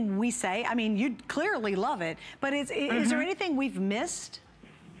everything we say? I mean, you clearly love it, but is there anything we've missed?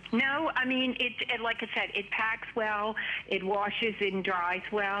 No, I mean, it like I said, it packs well, it washes and dries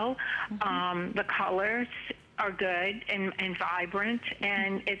well, the colors are good and vibrant,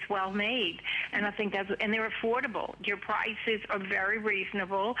 and it's well made, and I think and they're affordable. Your prices are very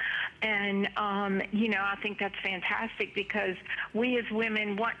reasonable, and you know, I think that's fantastic because we as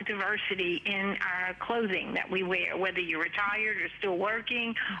women want diversity in our clothing that we wear, whether you're retired or still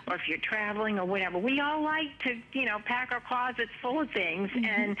working, or if you're traveling or whatever. We all like to, you know, pack our closets full of things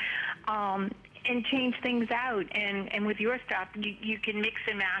and change things out, and with your stuff you can mix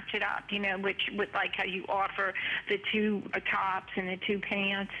and match it up, you know, with like how you offer the 2 tops and the 2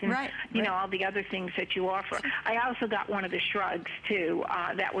 pants and you know, all the other things that you offer. I also got one of the shrugs too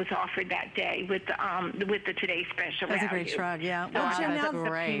that was offered that day with the Today Special That's value. A great shrug, yeah. So Well, Janelle,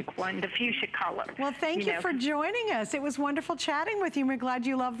 the pink one, the fuchsia color. Well, thank you for joining us. It was wonderful chatting with you. We're glad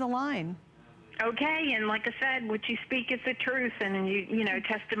you love the line. Okay, and like I said, what you speak is the truth, and you know,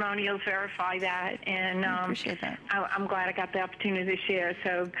 testimonials verify that, and I appreciate that. I'm glad I got the opportunity to share.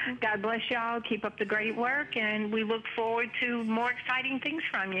 So God bless y'all. Keep up the great work, and we look forward to more exciting things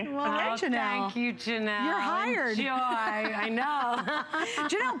from you. Well, okay, Janelle. Thank you, Janelle. You're hired. Enjoy. I know.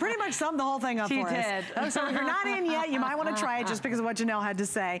 Janelle pretty much summed the whole thing up for us. She did. So if you're not in yet, you might want to try it just because of what Janelle had to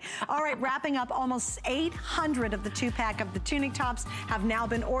say. All right, wrapping up, almost 800 of the 2-pack of the tunic tops have now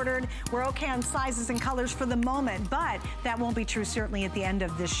been ordered. We're okay on sizes and colors for the moment, but that won't be true certainly at the end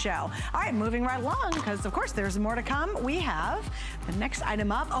of this show. All right, moving right along, because of course there's more to come. We have the next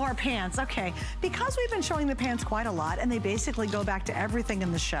item up, our pants. Okay, because we've been showing the pants quite a lot, and they basically go back to everything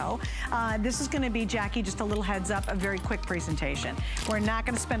in the show, this is gonna be, Jackie, just a little heads up, a very quick presentation. We're not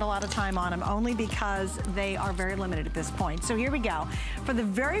gonna spend a lot of time on them, only because they are very limited at this point. So here we go. For the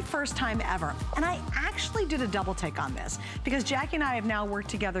very first time ever, and I actually did a double take on this, because Jackie and I have now worked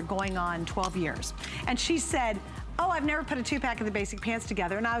together going on 12 years. And she said, oh, I've never put a 2-pack of the basic pants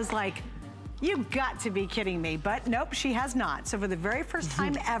together. And I was like, you got to be kidding me. But nope, she has not. So for the very first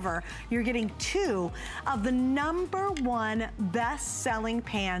time ever, you're getting 2 of the #1 best-selling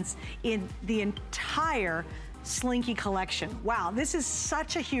pants in the entire Slinky collection. Wow, this is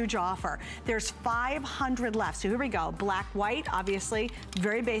such a huge offer. There's 500 left. So here we go. Black, white, obviously,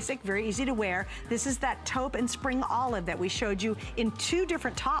 very basic, very easy to wear. This is that taupe and spring olive that we showed you in 2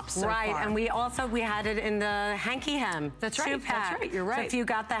 different tops so far. And we had it in the hanky hem. That's right, that's right, you're right. So if you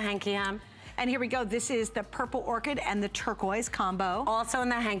got the hanky hem. And here we go. This is the purple orchid and the turquoise combo. Also in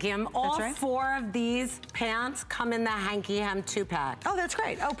the hanky hem. All 4 of these pants come in the hanky hem 2-pack. Oh, that's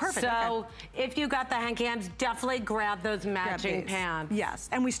great. Oh, perfect. So if you got the hanky hems, definitely grab those matching pants. Yes,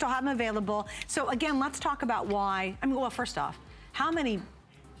 and we still have them available. So again, let's talk about why. I mean, well, first off, how many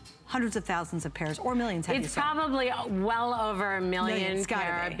hundreds of thousands of pairs, or millions, have you It's said? probably well over a million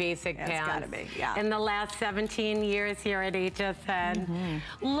pair of basic It's pants. gotta be, yeah. In the last 17 years here at HSN.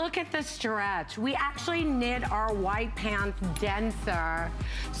 Look at the stretch. We actually knit our white pants denser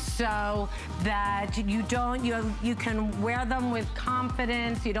so that you can wear them with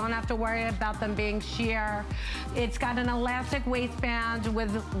confidence. You don't have to worry about them being sheer. It's got an elastic waistband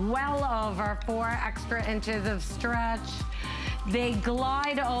with well over 4 extra inches of stretch. They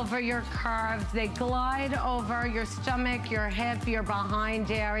glide over your curves. They glide over your stomach, your hip, your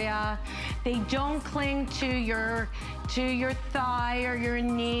behind area. They don't cling to your thigh or your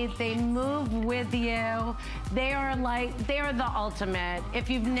knee. They move with you. They are the ultimate. If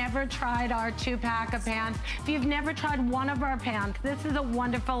you've never tried our 2-pack of pants, if you've never tried one of our pants, this is a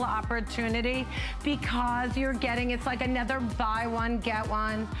wonderful opportunity because it's like another buy one, get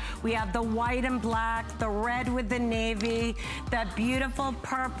one. We have the white and black, the red with the navy, that beautiful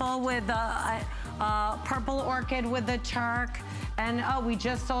purple with the purple orchid with the Turk. And we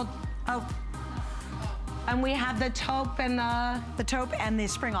just sold, and we have the taupe and the taupe and the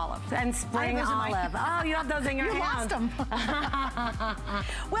spring olive. And spring olive. Oh, you have those in your hands. You lost them.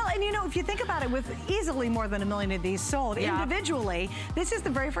 Well, and you know, if you think about it, with easily more than 1 million of these sold individually, this is the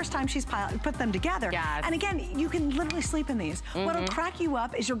very first time she's put them together. Yes. And again, you can literally sleep in these. What'll crack you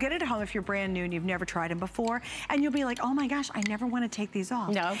up is you'll get it at home if you're brand new and you've never tried them before, and you'll be like, oh my gosh, I never want to take these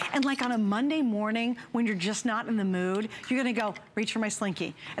off. No. And like on a Monday morning when you're just not in the mood, you're gonna go, reach for my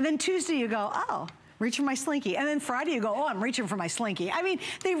Slinky. And then Tuesday you go, oh, reach for my Slinky. And then Friday you go, oh, I'm reaching for my Slinky. I mean,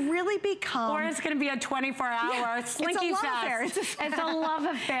 they really become... Or it's gonna be a 24-hour Slinky fest. It's a love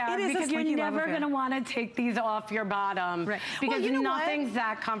affair. It is because you're never gonna wanna take these off your bottom. Right. Because nothing's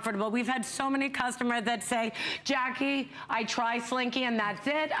that comfortable. We've had so many customers that say, Jackie, I try Slinky and that's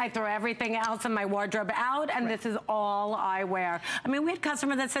it. I throw everything else in my wardrobe out and this is all I wear. I mean, we had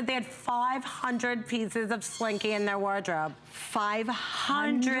customers that said they had 500 pieces of Slinky in their wardrobe.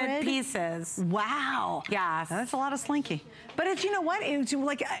 500 pieces. Wow. Yes. That's a lot of Slinky. But it's, you know what, it's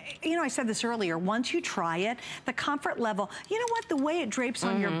like, you know, I said this earlier, once you try it, the comfort level, you know what, the way it drapes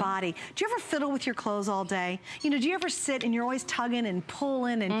on your body. Do you ever fiddle with your clothes all day? You know, do you ever sit and you're always tugging and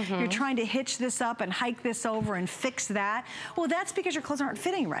pulling and you're trying to hitch this up and hike this over and fix that? Well, that's because your clothes aren't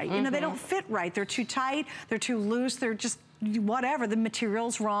fitting right. You know, they don't fit right. They're too tight, they're too loose, they're just whatever, the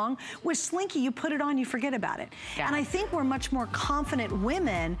material's wrong. With Slinky, you put it on, you forget about it. Yeah. And I think we're much more confident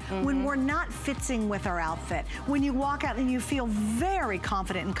women when we're not fitting with our outfit. When you walk out and you feel very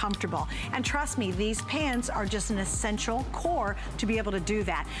confident and comfortable. And trust me, these pants are just an essential core to be able to do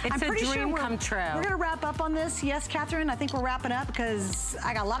that. It's a dream come true. We're gonna wrap up on this. Yes, Catherine, I think we're wrapping up because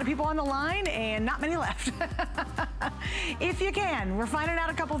I got a lot of people on the line and not many left. If you can, we're finding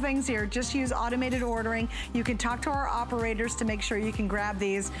out a couple things here. Just use automated ordering. You can talk to our operator to make sure you can grab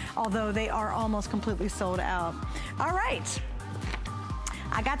these, although they are almost completely sold out. All right,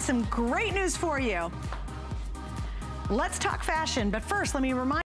 I got some great news for you. Let's talk fashion, but first let me remind